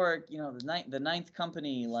historic, the Ninth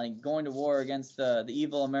Company, like going to war against the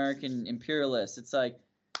evil American imperialists. It's like,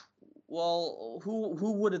 well,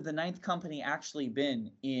 who would have the Ninth Company actually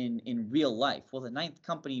been in real life? Well, the Ninth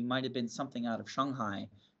Company might have been something out of Shanghai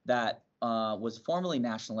that was formerly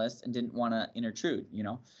nationalist and didn't want to intrude,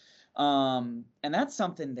 and that's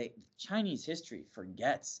something that Chinese history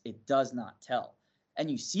forgets. It does not tell. And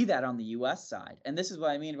you see that on the U.S. side. And this is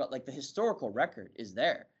what I mean about, like, the historical record is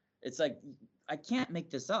there. It's like, I can't make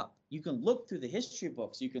this up. You can look through the history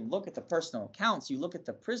books. You can look at the personal accounts. You look at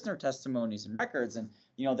the prisoner testimonies and records and,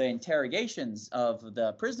 the interrogations of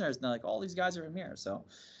the prisoners. And they're like, all these guys are from here. So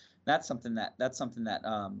that's something that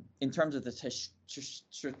in terms of the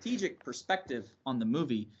strategic perspective on the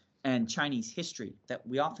movie and Chinese history that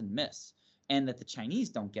we often miss and that the Chinese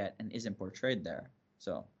don't get and isn't portrayed there.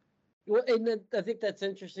 So. Well, and I think that's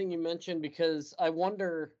interesting you mentioned, because I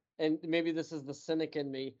wonder, and maybe this is the cynic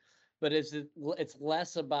in me, but it's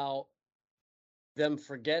less about them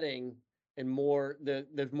forgetting and more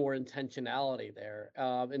there's more intentionality there.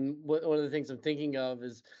 And one of the things I'm thinking of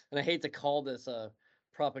is, and I hate to call this a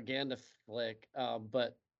propaganda flick,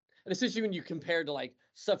 but and especially when you compare to like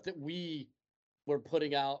stuff that we were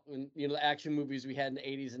putting out in the action movies we had in the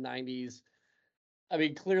 80s and 90s. I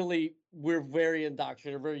mean, clearly we're very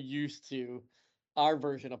indoctrinated, very used to our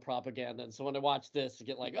version of propaganda. And so when I watch this, I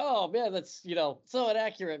get like, oh man, that's, so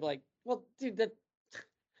inaccurate. I'm like, well, dude,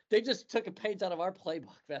 they just took a page out of our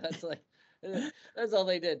playbook, man. That's like, that's all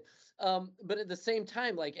they did. But at the same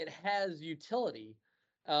time, like, it has utility,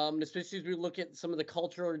 especially as we look at some of the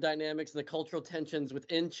cultural dynamics and the cultural tensions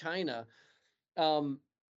within China.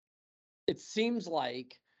 It seems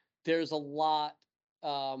like there's a lot,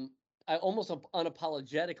 almost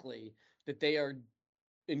unapologetically, that they are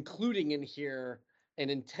including in here and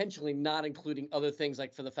intentionally not including other things.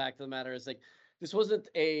 Like, for the fact of the matter is, like, this wasn't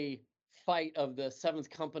a fight of the 7th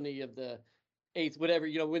Company of the 8th, whatever,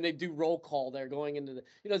 when they do roll call, they're going into the,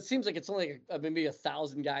 it seems like it's only maybe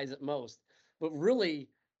 1,000 guys at most, but really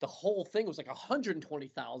the whole thing was like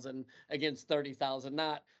 120,000 against 30,000,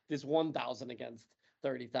 not this 1,000 against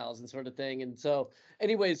 30,000 sort of thing. And so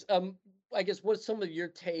anyways, I guess what's some of your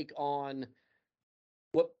take on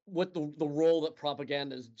what the role that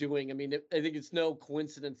propaganda is doing? I mean, I think it's no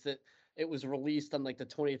coincidence that it was released on like the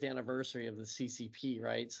 20th anniversary of the CCP,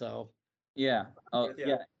 right? So yeah. Oh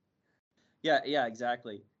yeah,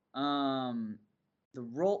 exactly. The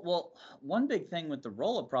role, well, one big thing with the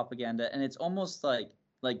role of propaganda, and it's almost like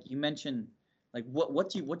you mentioned, like what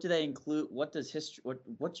do they include? What does history,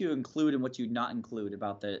 what you include and what you not include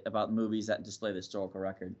about movies that display the historical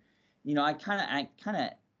record? I kind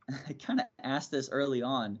of asked this early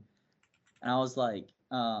on, and I was like,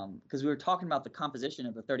 because we were talking about the composition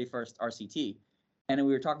of the 31st RCT, and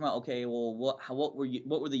we were talking about, okay, well, what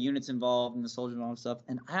were the units involved in the soldiers and all that stuff?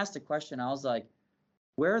 And I asked a question. I was like,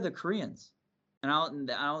 where are the Koreans? And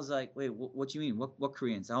I was like, wait, what do you mean? What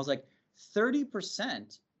Koreans? And I was like, 30 to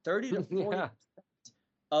 40%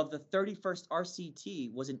 of the 31st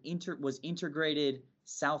RCT was integrated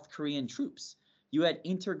South Korean troops. You had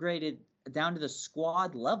integrated down to the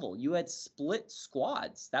squad level. You had split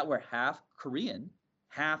squads that were half Korean,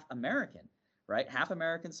 half American, right? Half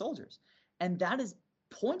American soldiers. And that is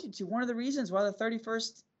pointed to one of the reasons why the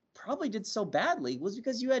 31st probably did so badly, was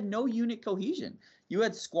because you had no unit cohesion. You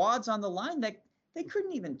had squads on the line that they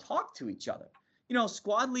couldn't even talk to each other.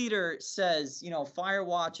 Squad leader says, fire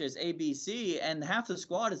watches ABC, and half the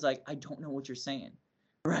squad is like, I don't know what you're saying,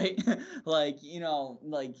 right?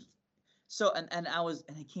 So, and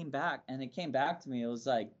it came back to me. It was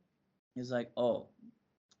like, oh,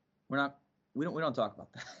 we don't talk about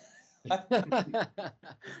that.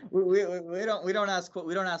 we don't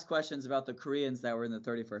ask questions about the Koreans that were in the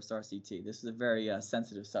 31st RCT. This is a very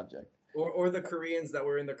sensitive subject. Or the Koreans that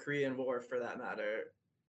were in the Korean War, for that matter.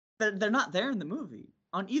 They're not there in the movie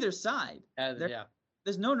on either side. Yeah.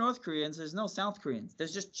 There's no North Koreans. There's no South Koreans.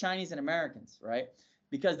 There's just Chinese and Americans, right?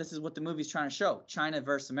 Because this is what the movie's trying to show: China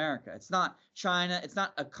versus America. It's not China. It's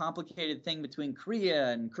not a complicated thing between Korea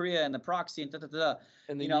and the proxy and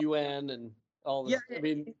and the UN and all this. Yeah, I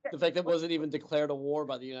mean, the fact that it wasn't even declared a war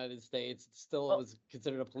by the United States, it still was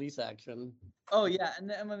considered a police action. Oh yeah,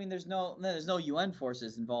 and I mean, there's no UN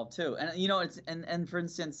forces involved too, and it's and for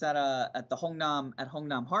instance at the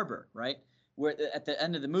Hongnam Harbor, right, where at the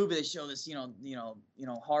end of the movie they show this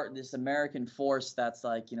this American force that's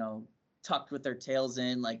like tucked with their tails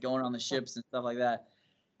in, like going on the ships and stuff like that.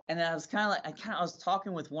 And I was I was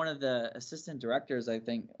talking with one of the assistant directors, I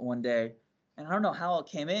think, one day, and I don't know how it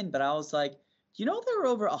came in, but I was like, there were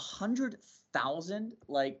over 100,000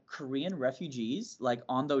 like Korean refugees like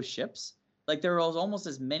on those ships. Like there was almost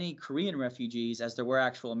as many Korean refugees as there were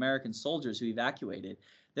actual American soldiers who evacuated.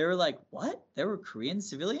 They were like, what? There were Korean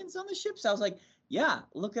civilians on the ships? I was like, yeah,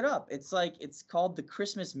 look it up. It's like, it's called the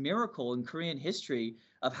Christmas miracle in Korean history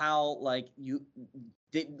of how like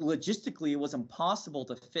logistically it was impossible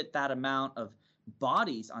to fit that amount of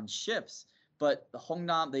bodies on ships. But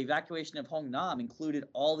the evacuation of Hongnam included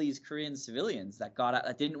all these Korean civilians that got out,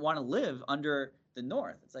 that didn't want to live under the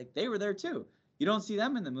North. It's like they were there too. You don't see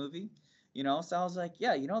them in the movie, So I was like,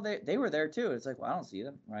 yeah, they were there too. It's like, well, I don't see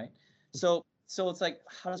them, right? So it's like,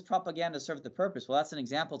 how does propaganda serve the purpose? Well, that's an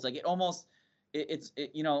example. It's like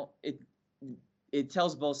it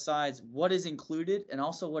tells both sides what is included and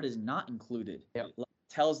also what is not included. Yep. It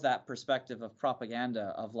tells that perspective of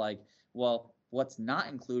propaganda of like, well, what's not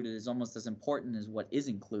included is almost as important as what is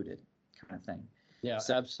included, kind of thing. Yeah,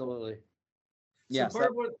 so, absolutely. Yeah. So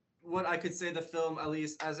part of what I could say the film, at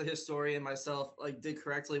least as a historian myself, like did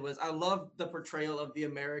correctly was I love the portrayal of the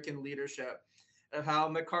American leadership, of how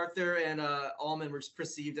MacArthur and Ullman were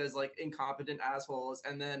perceived as like incompetent assholes,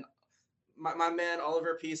 and then my man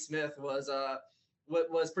Oliver P. Smith was what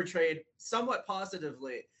was portrayed somewhat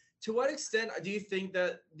positively. To what extent do you think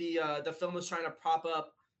that the film was trying to prop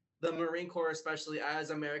up the Marine Corps, especially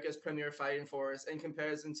as America's premier fighting force, in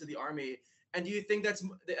comparison to the Army? And do you think that's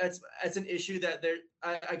an issue that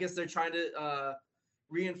I guess they're trying to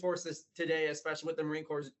reinforce this today, especially with the Marine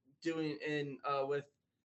Corps doing in with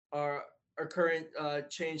our current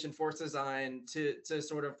change in force design to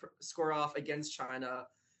sort of score off against China?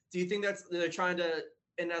 Do you think they're trying to,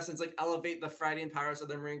 in essence, like elevate the fighting powers of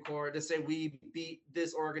the Marine Corps to say we beat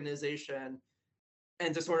this organization,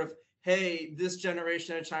 and to sort of, hey, this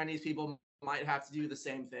generation of Chinese people might have to do the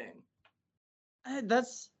same thing?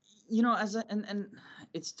 That's and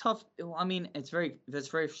it's tough. I mean, that's very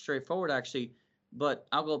straightforward actually. But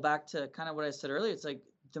I'll go back to kind of what I said earlier. It's like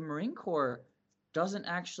the Marine Corps doesn't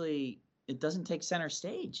take center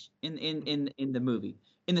stage in the movie.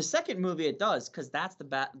 In the second movie, it does, because that's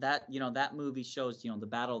that movie shows the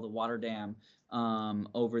Battle of the Water Dam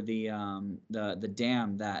over the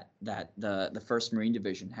dam that the First Marine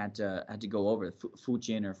Division had to go over, the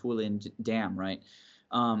Fujian or Fulin Dam, right?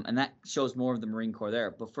 And that shows more of the Marine Corps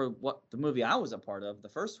there. But for what the movie I was a part of, the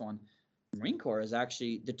first one, the Marine Corps is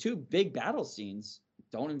actually, the two big battle scenes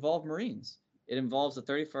don't involve Marines. It involves the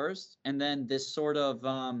 31st and then this sort of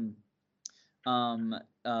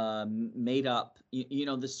made up,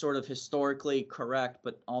 this sort of historically correct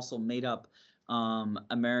but also made up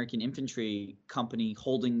American infantry company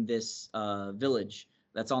holding this village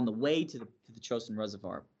that's on the way to the Chosin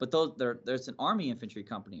Reservoir. But there's an Army infantry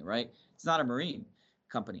company, right? It's not a Marine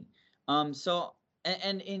company. So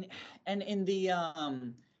and in the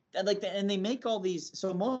and they make all these.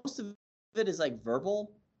 So most of it is like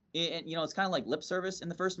verbal. It's kind of like lip service in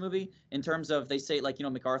the first movie, in terms of, they say, like,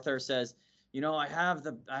 MacArthur says, I have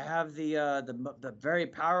the very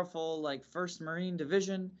powerful, like, 1st Marine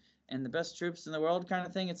Division and the best troops in the world, kind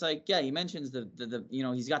of thing. It's like, yeah, he mentions the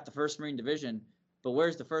he's got the 1st Marine Division, but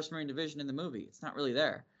where's the 1st Marine Division in the movie? It's not really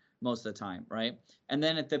there most of the time, right? And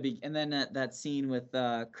then that scene with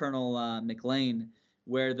Colonel McLean,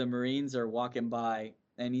 where the Marines are walking by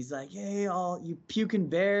and he's like, hey, all you puking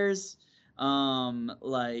bears,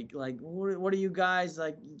 like what are you guys,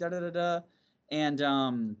 like, da da da da, and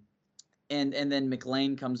then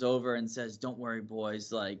McLean comes over and says, don't worry,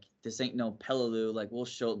 boys, like, this ain't no Peleliu, like, we'll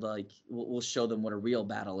show them what a real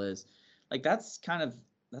battle is. Like, that's kind of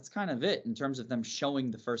it in terms of them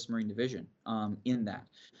showing the 1st Marine Division in that.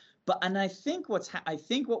 But I think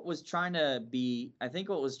what was trying to be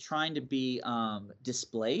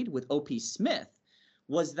displayed with O.P. Smith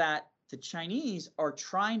was that the Chinese are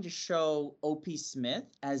trying to show O.P. Smith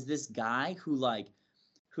as this guy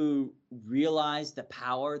who realized the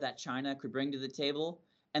power that China could bring to the table,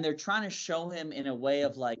 and they're trying to show him in a way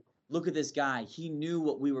of like, look at this guy, he knew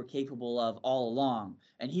what we were capable of all along,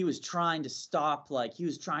 and he was trying to stop the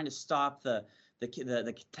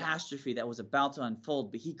catastrophe that was about to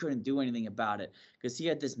unfold, but he couldn't do anything about it because he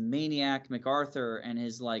had this maniac MacArthur and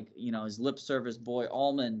his his lip service boy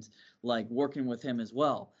Almond, like, working with him as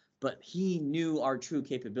well. But he knew our true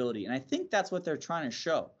capability, and I think that's what they're trying to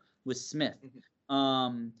show with Smith,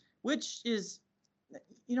 which is,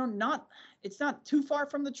 it's not too far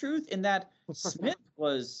from the truth, in that Smith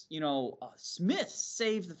was, Smith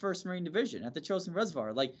saved the 1st Marine Division at the Chosin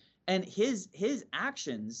Reservoir, like, and his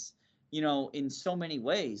actions, in so many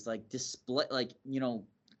ways, like, display, like,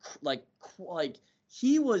 like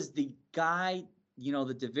he was the guy,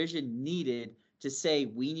 the division needed to say,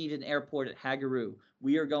 we need an airport at Hagaru.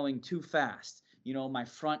 We are going too fast. my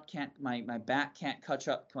front can't, my back can't catch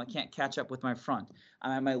up with my front.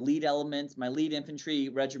 My lead element, my lead infantry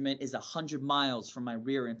regiment is 100 miles from my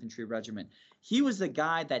rear infantry regiment. He was the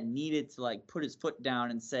guy that needed to like put his foot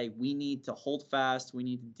down and say, we need to hold fast, we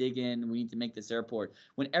need to dig in, we need to make this airport.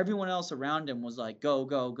 When everyone else around him was like, go,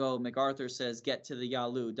 go, go. MacArthur says, get to the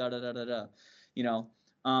Yalu, da da da da da.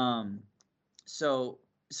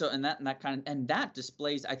 And that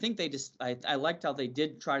displays, I think I liked how they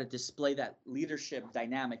did try to display that leadership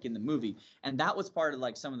dynamic in the movie. And that was part of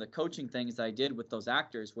like some of the coaching things that I did with those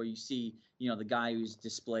actors, where you see, the guy who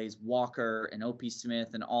displays Walker and O.P.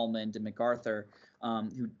 Smith and Almond and MacArthur,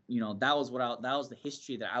 who, that was the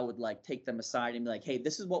history that I would like take them aside and be like, hey,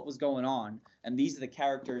 this is what was going on. And these are the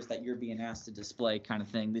characters that you're being asked to display, kind of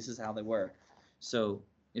thing. This is how they were. So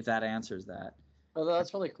if that answers that. Oh,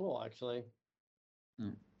 that's really cool, actually.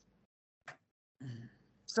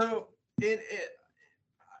 So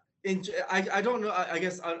I don't know. I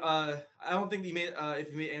guess I don't think you may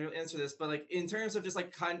if you may answer this, but like in terms of just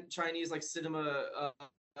like Chinese like cinema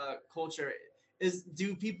culture,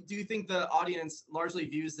 do you think the audience largely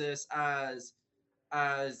views this as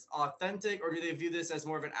authentic, or do they view this as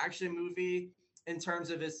more of an action movie in terms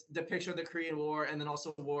of its depiction of the Korean War and then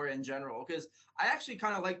also war in general? Because I actually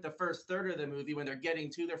kind of like the first third of the movie when they're getting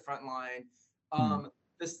to their front line.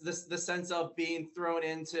 The sense of being thrown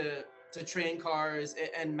into train cars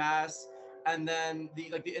en masse, and then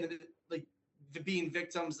the being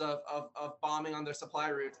victims of bombing on their supply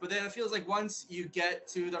routes. But then it feels like once you get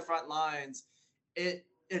to the front lines,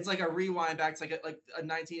 it's like a rewind back to like a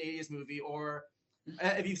 1980s movie, or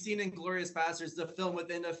if you've seen Inglourious Basterds, the film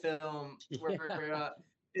within a film where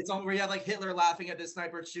where you have like Hitler laughing at the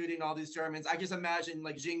sniper shooting all these Germans. I just imagine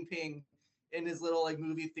like Jinping in his little like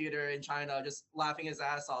movie theater in China, just laughing his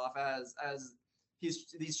ass off as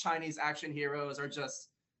these Chinese action heroes are just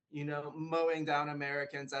mowing down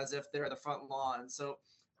Americans as if they're the front lawn. So,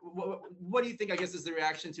 what do you think? I guess is the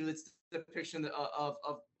reaction to its depiction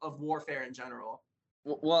of warfare in general?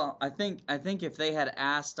 Well, I think if they had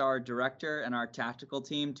asked our director and our tactical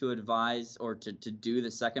team to advise or to do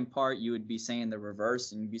the second part, you would be saying the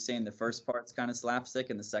reverse, and you'd be saying the first part's kind of slapstick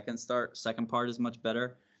and the second part is much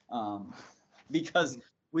better. Because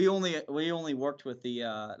we only worked with the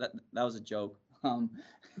that was a joke.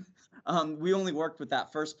 We only worked with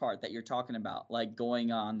that first part that you're talking about, like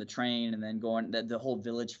going on the train and then going the whole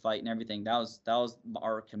village fight and everything. That was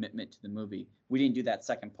our commitment to the movie. We didn't do that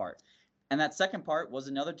second part. And that second part was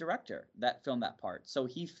another director that filmed that part. So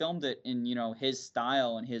he filmed it in, his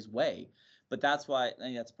style and his way. But that's why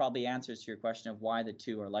that's probably answers to your question of why the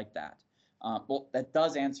two are like that. Well, that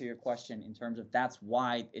does answer your question in terms of that's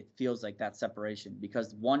why it feels like that separation,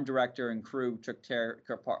 because one director and crew took care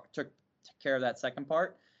of that second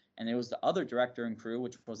part, and it was the other director and crew,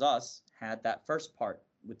 which was us, had that first part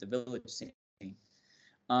with the village scene.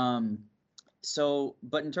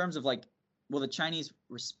 But in terms of like, the Chinese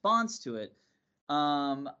response to it,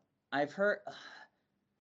 I've heard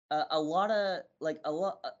a lot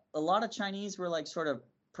of Chinese were like sort of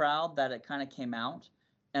proud that it kind of came out.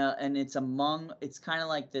 And it's kind of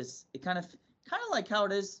like this, it kind of like how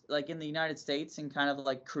it is like in the United States and kind of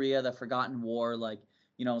like Korea, the forgotten war, like,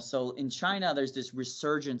 so in China, there's this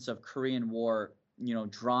resurgence of Korean War,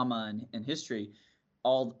 drama and history.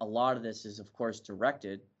 A lot of this is, of course,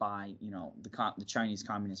 directed by, the Chinese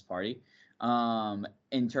Communist Party.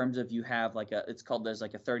 In terms of you have like there's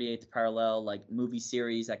like a 38th parallel, like movie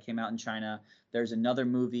series that came out in China. There's another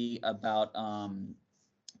movie about,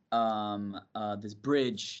 this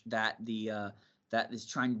bridge that that is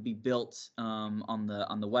trying to be built on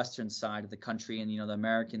the western side of the country, and the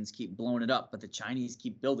Americans keep blowing it up, but the Chinese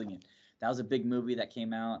keep building it. That was a big movie that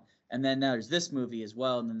came out, and then there's this movie as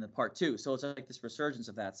well, and then the part two. So it's like this resurgence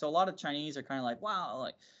of that. So a lot of Chinese are kind of like, wow,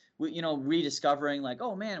 like we rediscovering, like,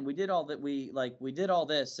 oh man, we did all that, we did all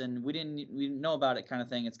this and we didn't know about it, kind of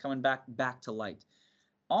thing. It's coming back to light.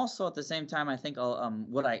 Also, at the same time, I think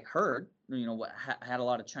what I heard, what had a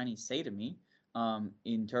lot of Chinese say to me,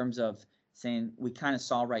 in terms of saying we kind of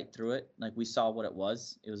saw right through it, like we saw what it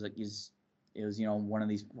was. It was like it was one of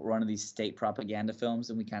these state propaganda films,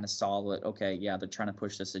 and we kind of saw that, okay, yeah, they're trying to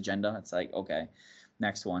push this agenda. It's like, okay,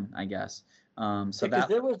 next one, I guess. So because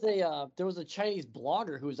there was a Chinese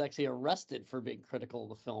blogger who was actually arrested for being critical of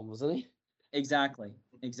the film, wasn't he? Exactly.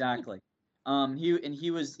 He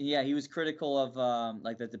was critical of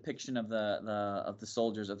like the depiction of the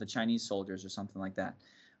soldiers, of the Chinese soldiers or something like that.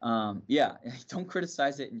 Don't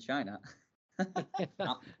criticize it in China.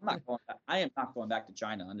 I am not going back to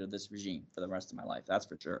China under this regime for the rest of my life. That's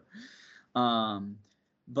for sure.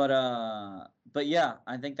 But yeah,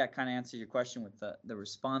 I think that kind of answers your question with the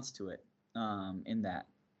response to it. in that.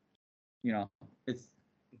 It's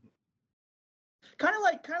kind of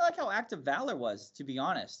like how Active Valor was, to be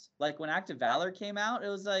honest. Like when Active Valor came out, it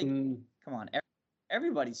was like, come on,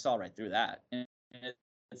 everybody saw right through that. And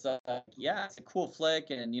it's like, yeah, it's a cool flick,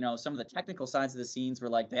 and some of the technical sides of the scenes were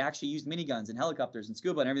like they actually used miniguns and helicopters and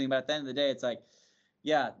scuba and everything. But at the end of the day, it's like,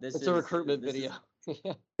 yeah, it's a recruitment video.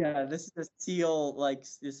 Yeah, this is a SEAL, like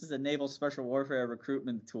this is a naval special warfare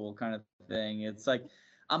recruitment tool kind of thing. It's like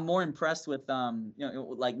I'm more impressed with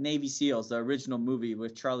like Navy SEALs, the original movie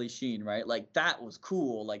with Charlie Sheen, right? Like that was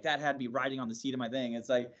cool. Like that had me riding on the seat of my thing. It's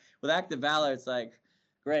like with Active Valor, it's like,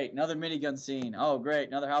 great, another minigun scene. Oh, great,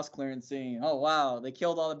 another house clearance scene. Oh, wow, they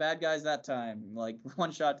killed all the bad guys that time. Like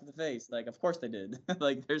one shot to the face. Like of course they did.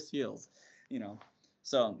 Like they're SEALs,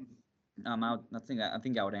 So I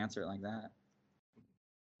think I would answer it like that.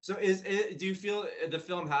 So do you feel the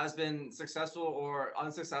film has been successful or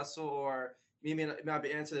unsuccessful, or maybe not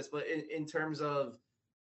be answer this, but in terms of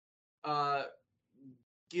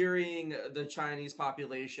gearing the Chinese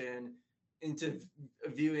population into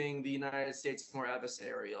viewing the United States more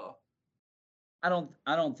adversarial? I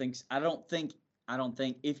don't think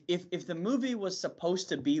if the movie was supposed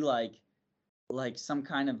to be like some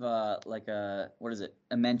kind of a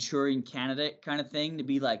Manchurian Candidate kind of thing, to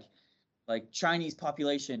be like Chinese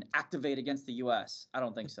population activate against the U.S. I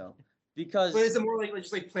don't think so. Because but is it more like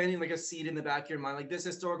just like planting like a seed in the back of your mind, like this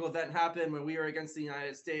historical event happened when we were against the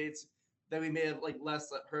United States that we may have like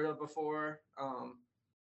less heard of before?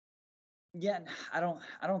 Yeah, I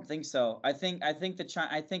don't think so. I think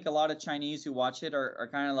a lot of Chinese who watch it are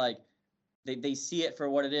kind of like they see it for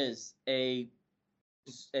what it is, a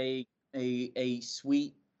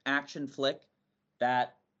sweet action flick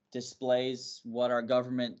that displays what our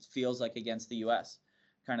government feels like against the U.S.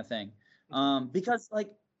 kind of thing. Because like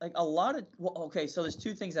a lot of okay, so there's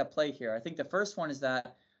two things at play here. I think the first one is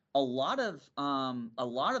that a lot of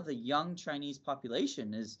the young Chinese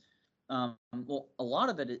population is a lot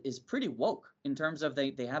of it is pretty woke in terms of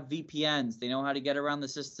they have VPNs, they know how to get around the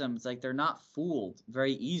system. It's like they're not fooled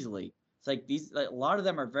very easily. It's like a lot of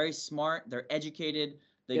them are very smart, they're educated.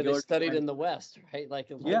 They studied in the West, right? Like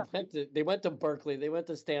they went to Berkeley, they went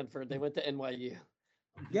to Stanford, they went to NYU.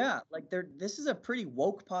 Yeah, like this is a pretty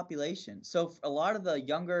woke population. So a lot of the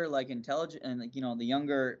younger, like intelligent and the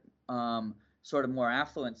younger sort of more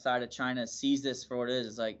affluent side of China sees this for what it is.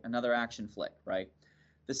 It's like another action flick, right?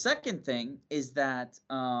 The second thing is that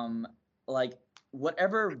like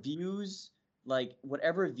whatever views that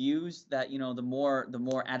the more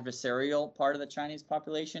adversarial part of the Chinese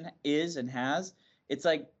population is and has, it's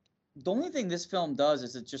like the only thing this film does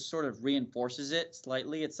is it just sort of reinforces it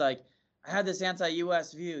slightly. It's like, I had this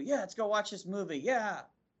anti-US view. Yeah, let's go watch this movie. Yeah,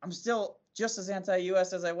 I'm still just as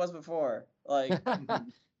anti-US as I was before. Like,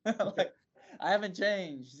 like I haven't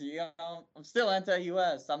changed. I'm still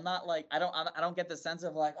anti-US. I'm not like I don't get the sense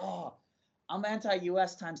of like, oh, I'm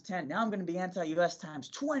anti-US times 10. Now I'm going to be anti-US times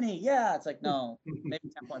 20. Yeah, it's like no, maybe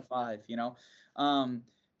 10.5.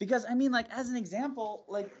 Because I mean, like as an example,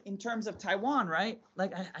 like in terms of Taiwan, right?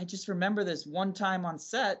 Like I just remember this one time on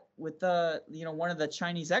set with one of the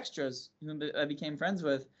Chinese extras who I became friends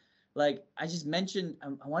with. Like I just mentioned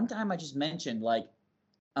one time, like,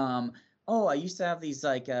 oh, I used to have these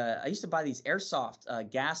I used to buy these airsoft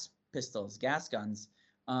gas pistols, gas guns.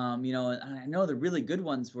 And I know the really good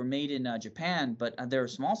ones were made in Japan, but there are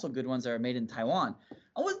some also good ones that are made in Taiwan.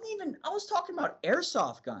 I was talking about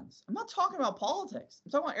airsoft guns. I'm not talking about politics.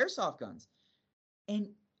 I'm talking about airsoft guns. And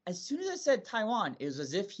as soon as I said Taiwan, it was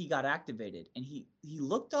as if he got activated. And he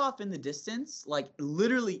looked off in the distance, like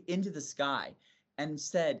literally into the sky, and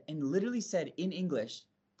literally said in English,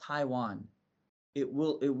 Taiwan, it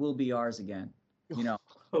will be ours again.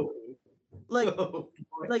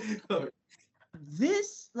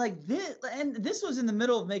 This, and this was in the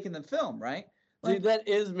middle of making the film, right? Like, dude, that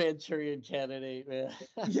is Manchurian Candidate, man.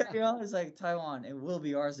 Yeah, it's like Taiwan, it will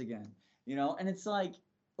be ours again. And it's like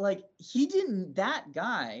that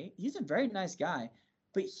guy, he's a very nice guy,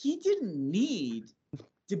 but he didn't need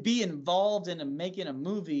to be involved in making a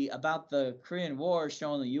movie about the Korean War,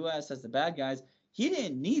 showing the U.S. as the bad guys. He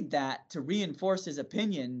didn't need that to reinforce his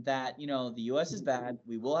opinion that, the U.S. is bad.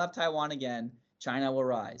 We will have Taiwan again. China will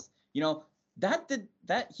rise.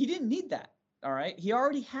 That he didn't need that. All right. He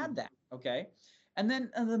already had that. Okay. And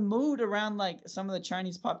then the mood around like some of the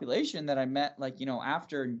Chinese population that I met, like,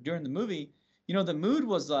 after and during the movie, the mood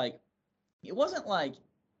was like, it wasn't like,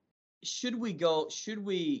 should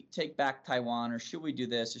we take back Taiwan, or should we do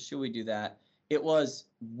this, or should we do that? It was,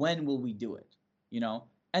 when will we do it?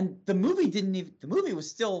 And the movie the movie was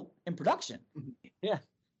still in production. Yeah.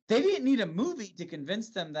 they didn't need a movie to convince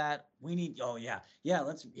them that we need,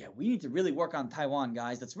 we need to really work on Taiwan,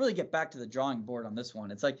 guys. Let's really get back to the drawing board on this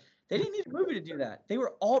one. It's like, they didn't need a movie to do that.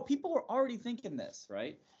 People were already thinking this,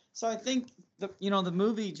 right? So I think the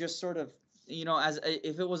movie just sort of, as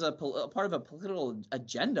if it was a part of a political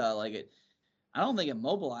agenda, I don't think it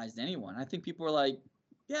mobilized anyone. I think people were like,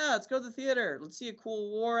 yeah, let's go to the theater. Let's see a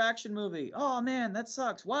cool war action movie. Oh man, that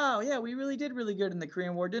sucks. Wow, yeah, we really did really good in the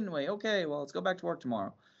Korean War, didn't we? Okay, well, let's go back to work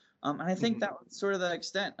tomorrow. And I think that was sort of the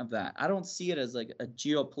extent of that. I don't see it as like a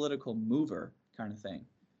geopolitical mover kind of thing.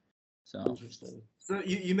 So Interesting. So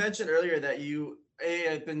you mentioned earlier that you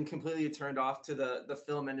have been completely turned off to the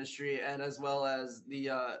film industry, and as well as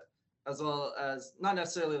not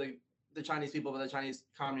necessarily the Chinese people, but the Chinese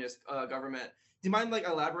Communist government. Do you mind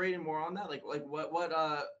elaborating more on that?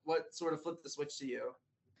 What sort of flipped the switch to you?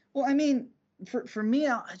 Well, I mean, for me,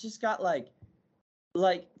 I just got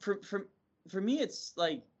for me, it's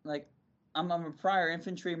like I'm a prior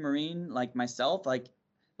infantry marine like myself. Like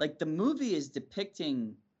the movie is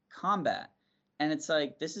depicting combat, and it's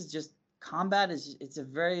like this is just combat it's a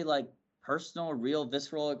very personal, real,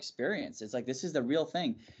 visceral experience. It's like this is the real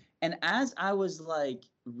thing. And as I was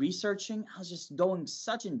researching, I was just going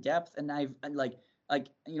such in depth, and I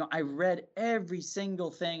read every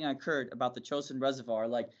single thing I could about the Chosin Reservoir,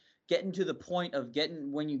 getting to the point of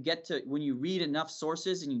when you read enough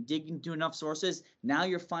sources and you dig into enough sources, now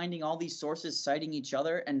you're finding all these sources citing each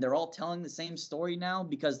other, and they're all telling the same story now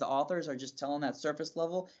because the authors are just telling that surface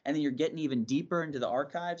level, and then you're getting even deeper into the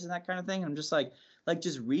archives and that kind of thing. I'm just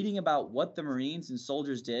just reading about what the Marines and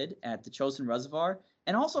soldiers did at the Chosin Reservoir,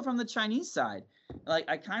 and also from the Chinese side.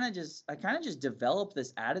 I kind of just developed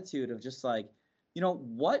this attitude of just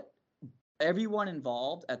what everyone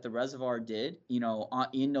involved at the reservoir did,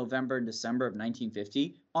 in November and December of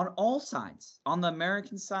 1950 on all sides, on the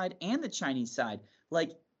American side and the Chinese side.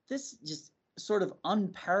 This just sort of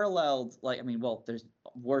unparalleled, there's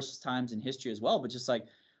worse times in history as well, but just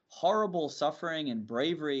horrible suffering and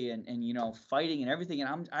bravery and fighting and everything.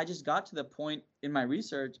 And I just got to the point in my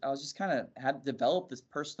research, I was just kind of had developed this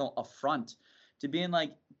personal affront to being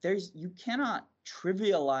you cannot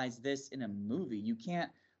trivialize this in a movie. You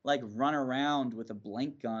can't run around with a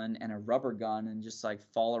blank gun and a rubber gun and just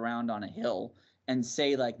fall around on a hill and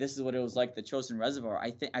say this is what it was like the Chosin Reservoir.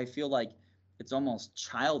 I feel like it's almost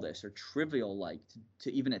childish or trivial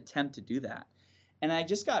to even attempt to do that. And I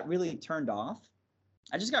just got really turned off.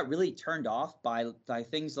 By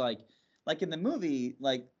things like in the movie,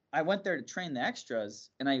 I went there to train the extras,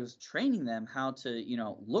 and I was training them how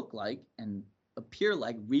to look like and appear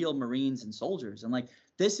like real Marines and soldiers. And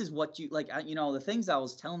this is what you the things I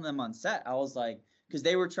was telling them on set, I was because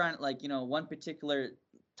they were trying to one particular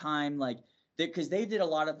time, because they did a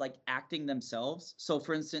lot of acting themselves. So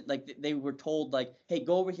for instance, they were told hey,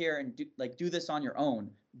 go over here and do this on your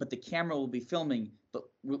own, but the camera will be filming, but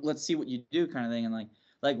let's see what you do kind of thing. And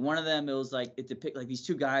one of them, it was it depict these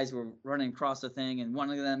two guys were running across the thing, and one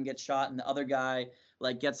of them gets shot, and the other guy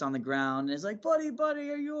gets on the ground and is buddy,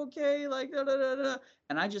 are you okay? Da, da, da, da.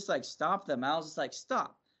 And I just stopped them. I was just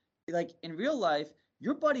stop. In real life,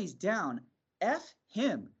 your buddy's down. F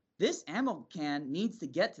him. This ammo can needs to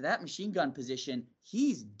get to that machine gun position.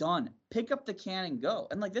 He's done. Pick up the can and go.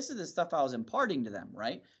 And this is the stuff I was imparting to them,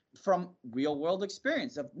 right? From real world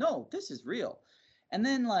experience of, no, this is real. And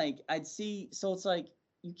then I'd see, so it's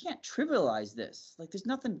you can't trivialize this. There's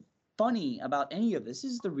nothing funny about any of this.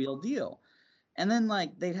 This is the real deal. And then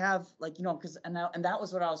they'd have because and that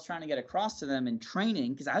was what I was trying to get across to them in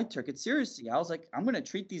training, because I took it seriously. I was I'm going to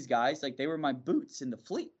treat these guys like they were my boots in the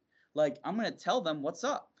fleet. I'm going to tell them what's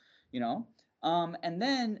up, and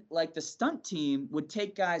then the stunt team would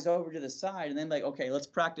take guys over to the side and then okay, let's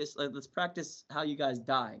practice how you guys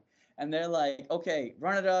die. And they're okay,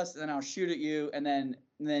 run at us, and then I'll shoot at you, and then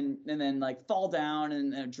fall down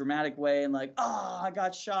in a dramatic way and I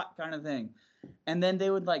got shot kind of thing. And then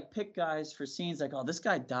they would pick guys for scenes oh, this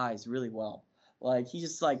guy dies really well. He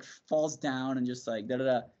just falls down and just da da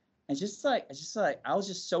da. And I was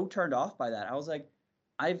just so turned off by that. I was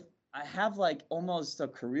I have almost a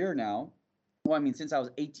career now. Well, I mean, since I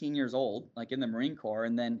was 18 years old, in the Marine Corps,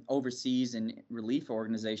 and then overseas in relief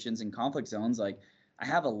organizations in conflict zones, I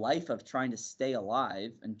have a life of trying to stay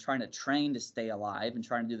alive and trying to train to stay alive and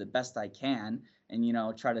trying to do the best I can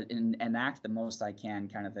and, try to enact the most I can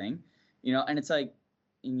kind of thing. And it's and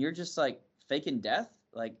you're just faking death.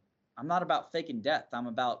 I'm not about faking death. I'm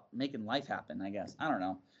about making life happen, I guess. I don't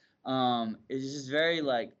know. It's just very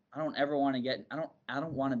I don't ever want to I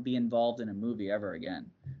don't want to be involved in a movie ever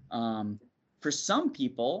again. For some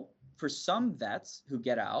people, for some vets who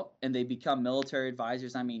get out and they become military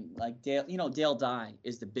advisors, I mean, like Dale, Dale Dye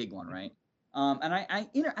is the big one, right? And I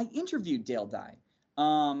interviewed Dale Dye.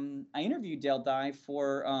 I interviewed Dale Dye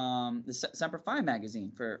for the Semper Fi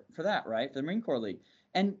magazine for that, right? For the Marine Corps League.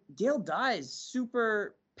 And Dale Dye is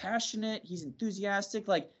super passionate. He's enthusiastic.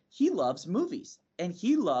 Like, he loves movies. And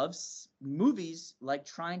he loves movies like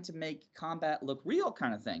trying to make combat look real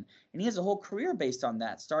kind of thing. And he has a whole career based on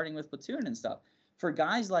that, starting with Platoon and stuff. For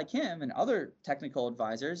guys like him and other technical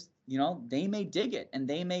advisors, they may dig it. And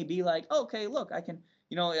they may be like, okay, look, I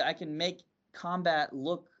can make combat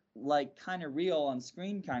look like kind of real on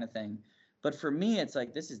screen kind of thing. But for me, it's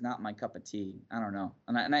like, this is not my cup of tea. I don't know.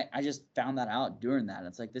 And I just found that out during that.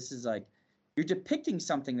 It's like, this is like, you're depicting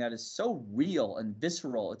something that is so real and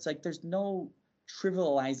visceral. It's like, there's no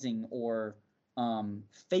trivializing or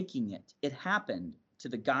faking it. It happened to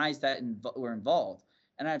the guys that were involved.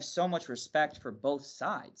 And I have so much respect for both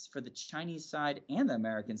sides, for the Chinese side and the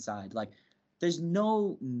American side. Like, there's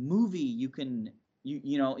no movie you can,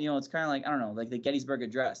 it's kind of like, I don't know, like the Gettysburg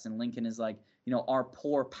Address, and Lincoln is like, our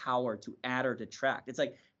poor power to add or detract. It's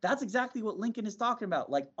like, that's exactly what Lincoln is talking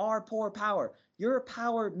about. Like, our poor power. Your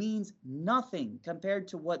power means nothing compared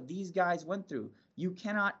to what these guys went through. You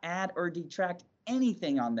cannot add or detract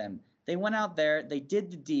anything on them. They went out there, they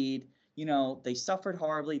did the deed, they suffered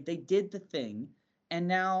horribly, they did the thing, and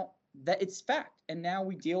now that it's fact. And now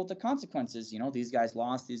we deal with the consequences. These guys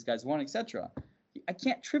lost, these guys won, etc. I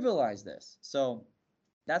can't trivialize this. So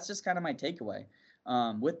that's just kind of my takeaway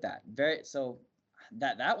with that. So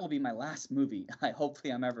that will be my last movie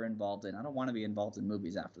hopefully I'm ever involved in. I don't want to be involved in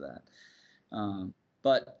movies after that.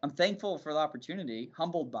 But I'm thankful for the opportunity,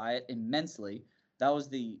 humbled by it immensely. That was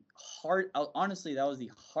honestly, that was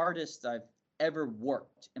the hardest I've ever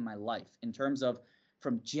worked in my life, in terms of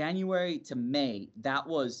from January to May. That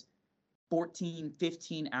was 14,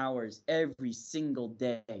 15 hours every single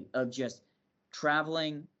day of just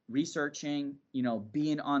traveling, researching,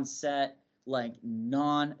 being on set, like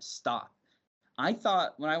non-stop. I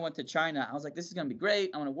thought when I went to China, I was like, this is going to be great.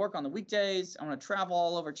 I'm going to work on the weekdays. I'm going to travel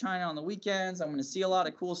all over China on the weekends. I'm going to see a lot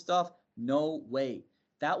of cool stuff. No way.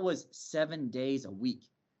 That was 7 days a week.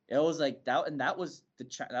 It was like that. And that was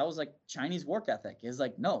like Chinese work ethic. It's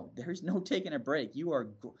like, no, there's no taking a break. You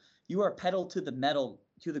are pedal to the metal,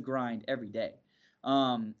 to the grind every day.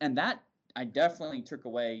 And that I definitely took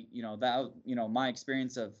away, my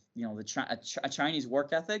experience of, a Chinese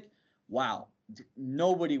work ethic. Wow.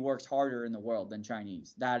 Nobody works harder in the world than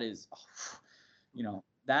Chinese. That is,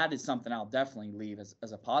 that is something I'll definitely leave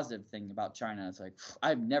as a positive thing about China. It's like,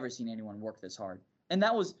 I've never seen anyone work this hard. And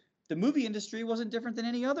that was, the movie industry wasn't different than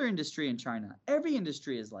any other industry in China. Every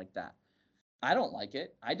industry is like that. I don't like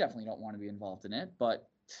it. I definitely don't want to be involved in it, but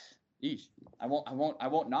I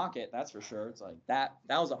won't knock it. That's for sure. It's like that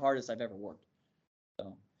was the hardest I've ever worked.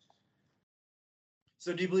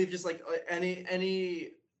 So do you believe just like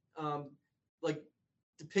any like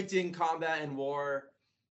depicting combat and war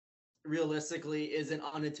realistically is an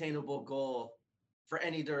unattainable goal for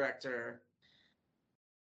any director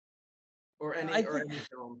or any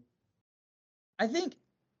film? I think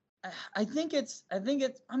it's I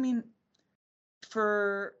mean,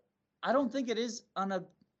 I don't think it is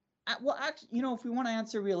well, actually, if we want to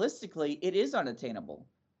answer realistically, it is unattainable,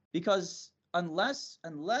 because unless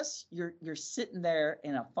you're sitting there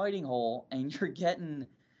in a fighting hole and you're getting,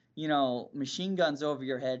 machine guns over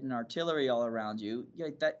your head and artillery all around you,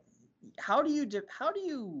 how do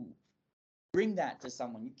you bring that to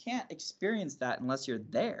someone? You can't experience that unless you're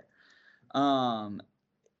there.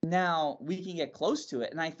 Now we can get close to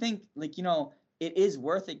it, and I think it is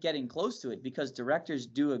worth it getting close to it, because directors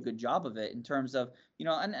do a good job of it in terms of,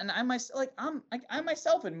 and I myself, I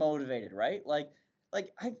myself am motivated, right? Like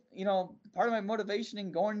I, part of my motivation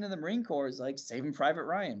in going into the Marine Corps is like Saving Private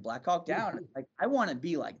Ryan, Black Hawk Down. Like, I want to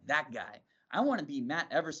be like that guy. I want to be Matt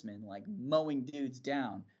Eversman, like mowing dudes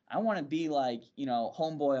down. I want to be like,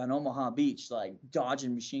 Homeboy on Omaha Beach, like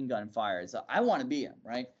dodging machine gun fire. So I want to be him,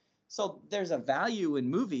 right? So there's a value in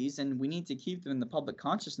movies, and we need to keep them in the public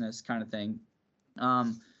consciousness kind of thing.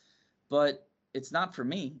 But it's not for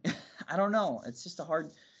me. I don't know. It's just a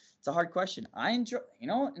hard question. I enjoy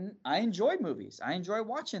movies. I enjoy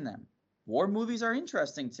watching them. War movies are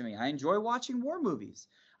interesting to me. I enjoy watching war movies.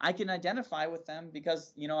 I can identify with them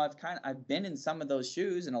because, I've been in some of those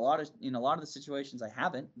shoes, and a lot of the situations I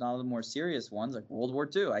haven't. A lot of the more serious ones, like World War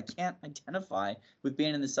II, I can't identify with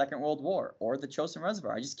being in the Second World War or the Chosin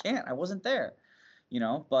Reservoir. I just can't. I wasn't there,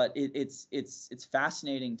 But it's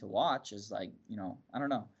fascinating to watch. Is like, I don't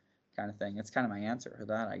know, kind of thing. It's kind of my answer for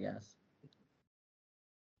that, I guess.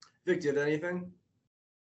 Vic, do you have anything?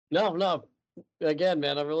 No. Again,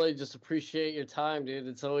 man, I really just appreciate your time, dude.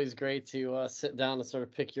 It's always great to sit down and sort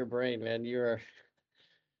of pick your brain, man.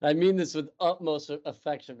 I mean this with utmost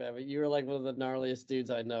affection, man, but you're like one of the gnarliest dudes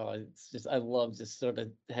I know. I love just sort of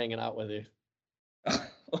hanging out with you.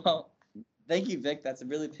 Well, thank you, Vic. That's a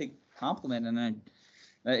really big compliment, and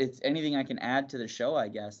it's anything I can add to the show, I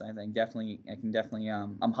guess. I can definitely.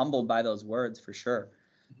 I'm humbled by those words for sure.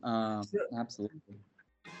 Absolutely.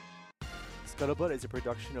 Scuttlebutt is a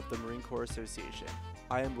production of the Marine Corps Association.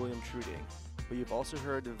 I am William Treuting, but you've also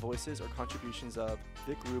heard the voices or contributions of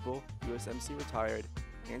Vic Ruble, USMC retired,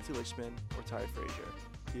 Nancy Lichtman, or Ty Frazier.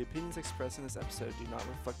 The opinions expressed in this episode do not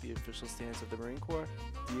reflect the official stance of the Marine Corps,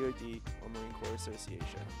 DoD, or Marine Corps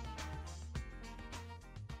Association.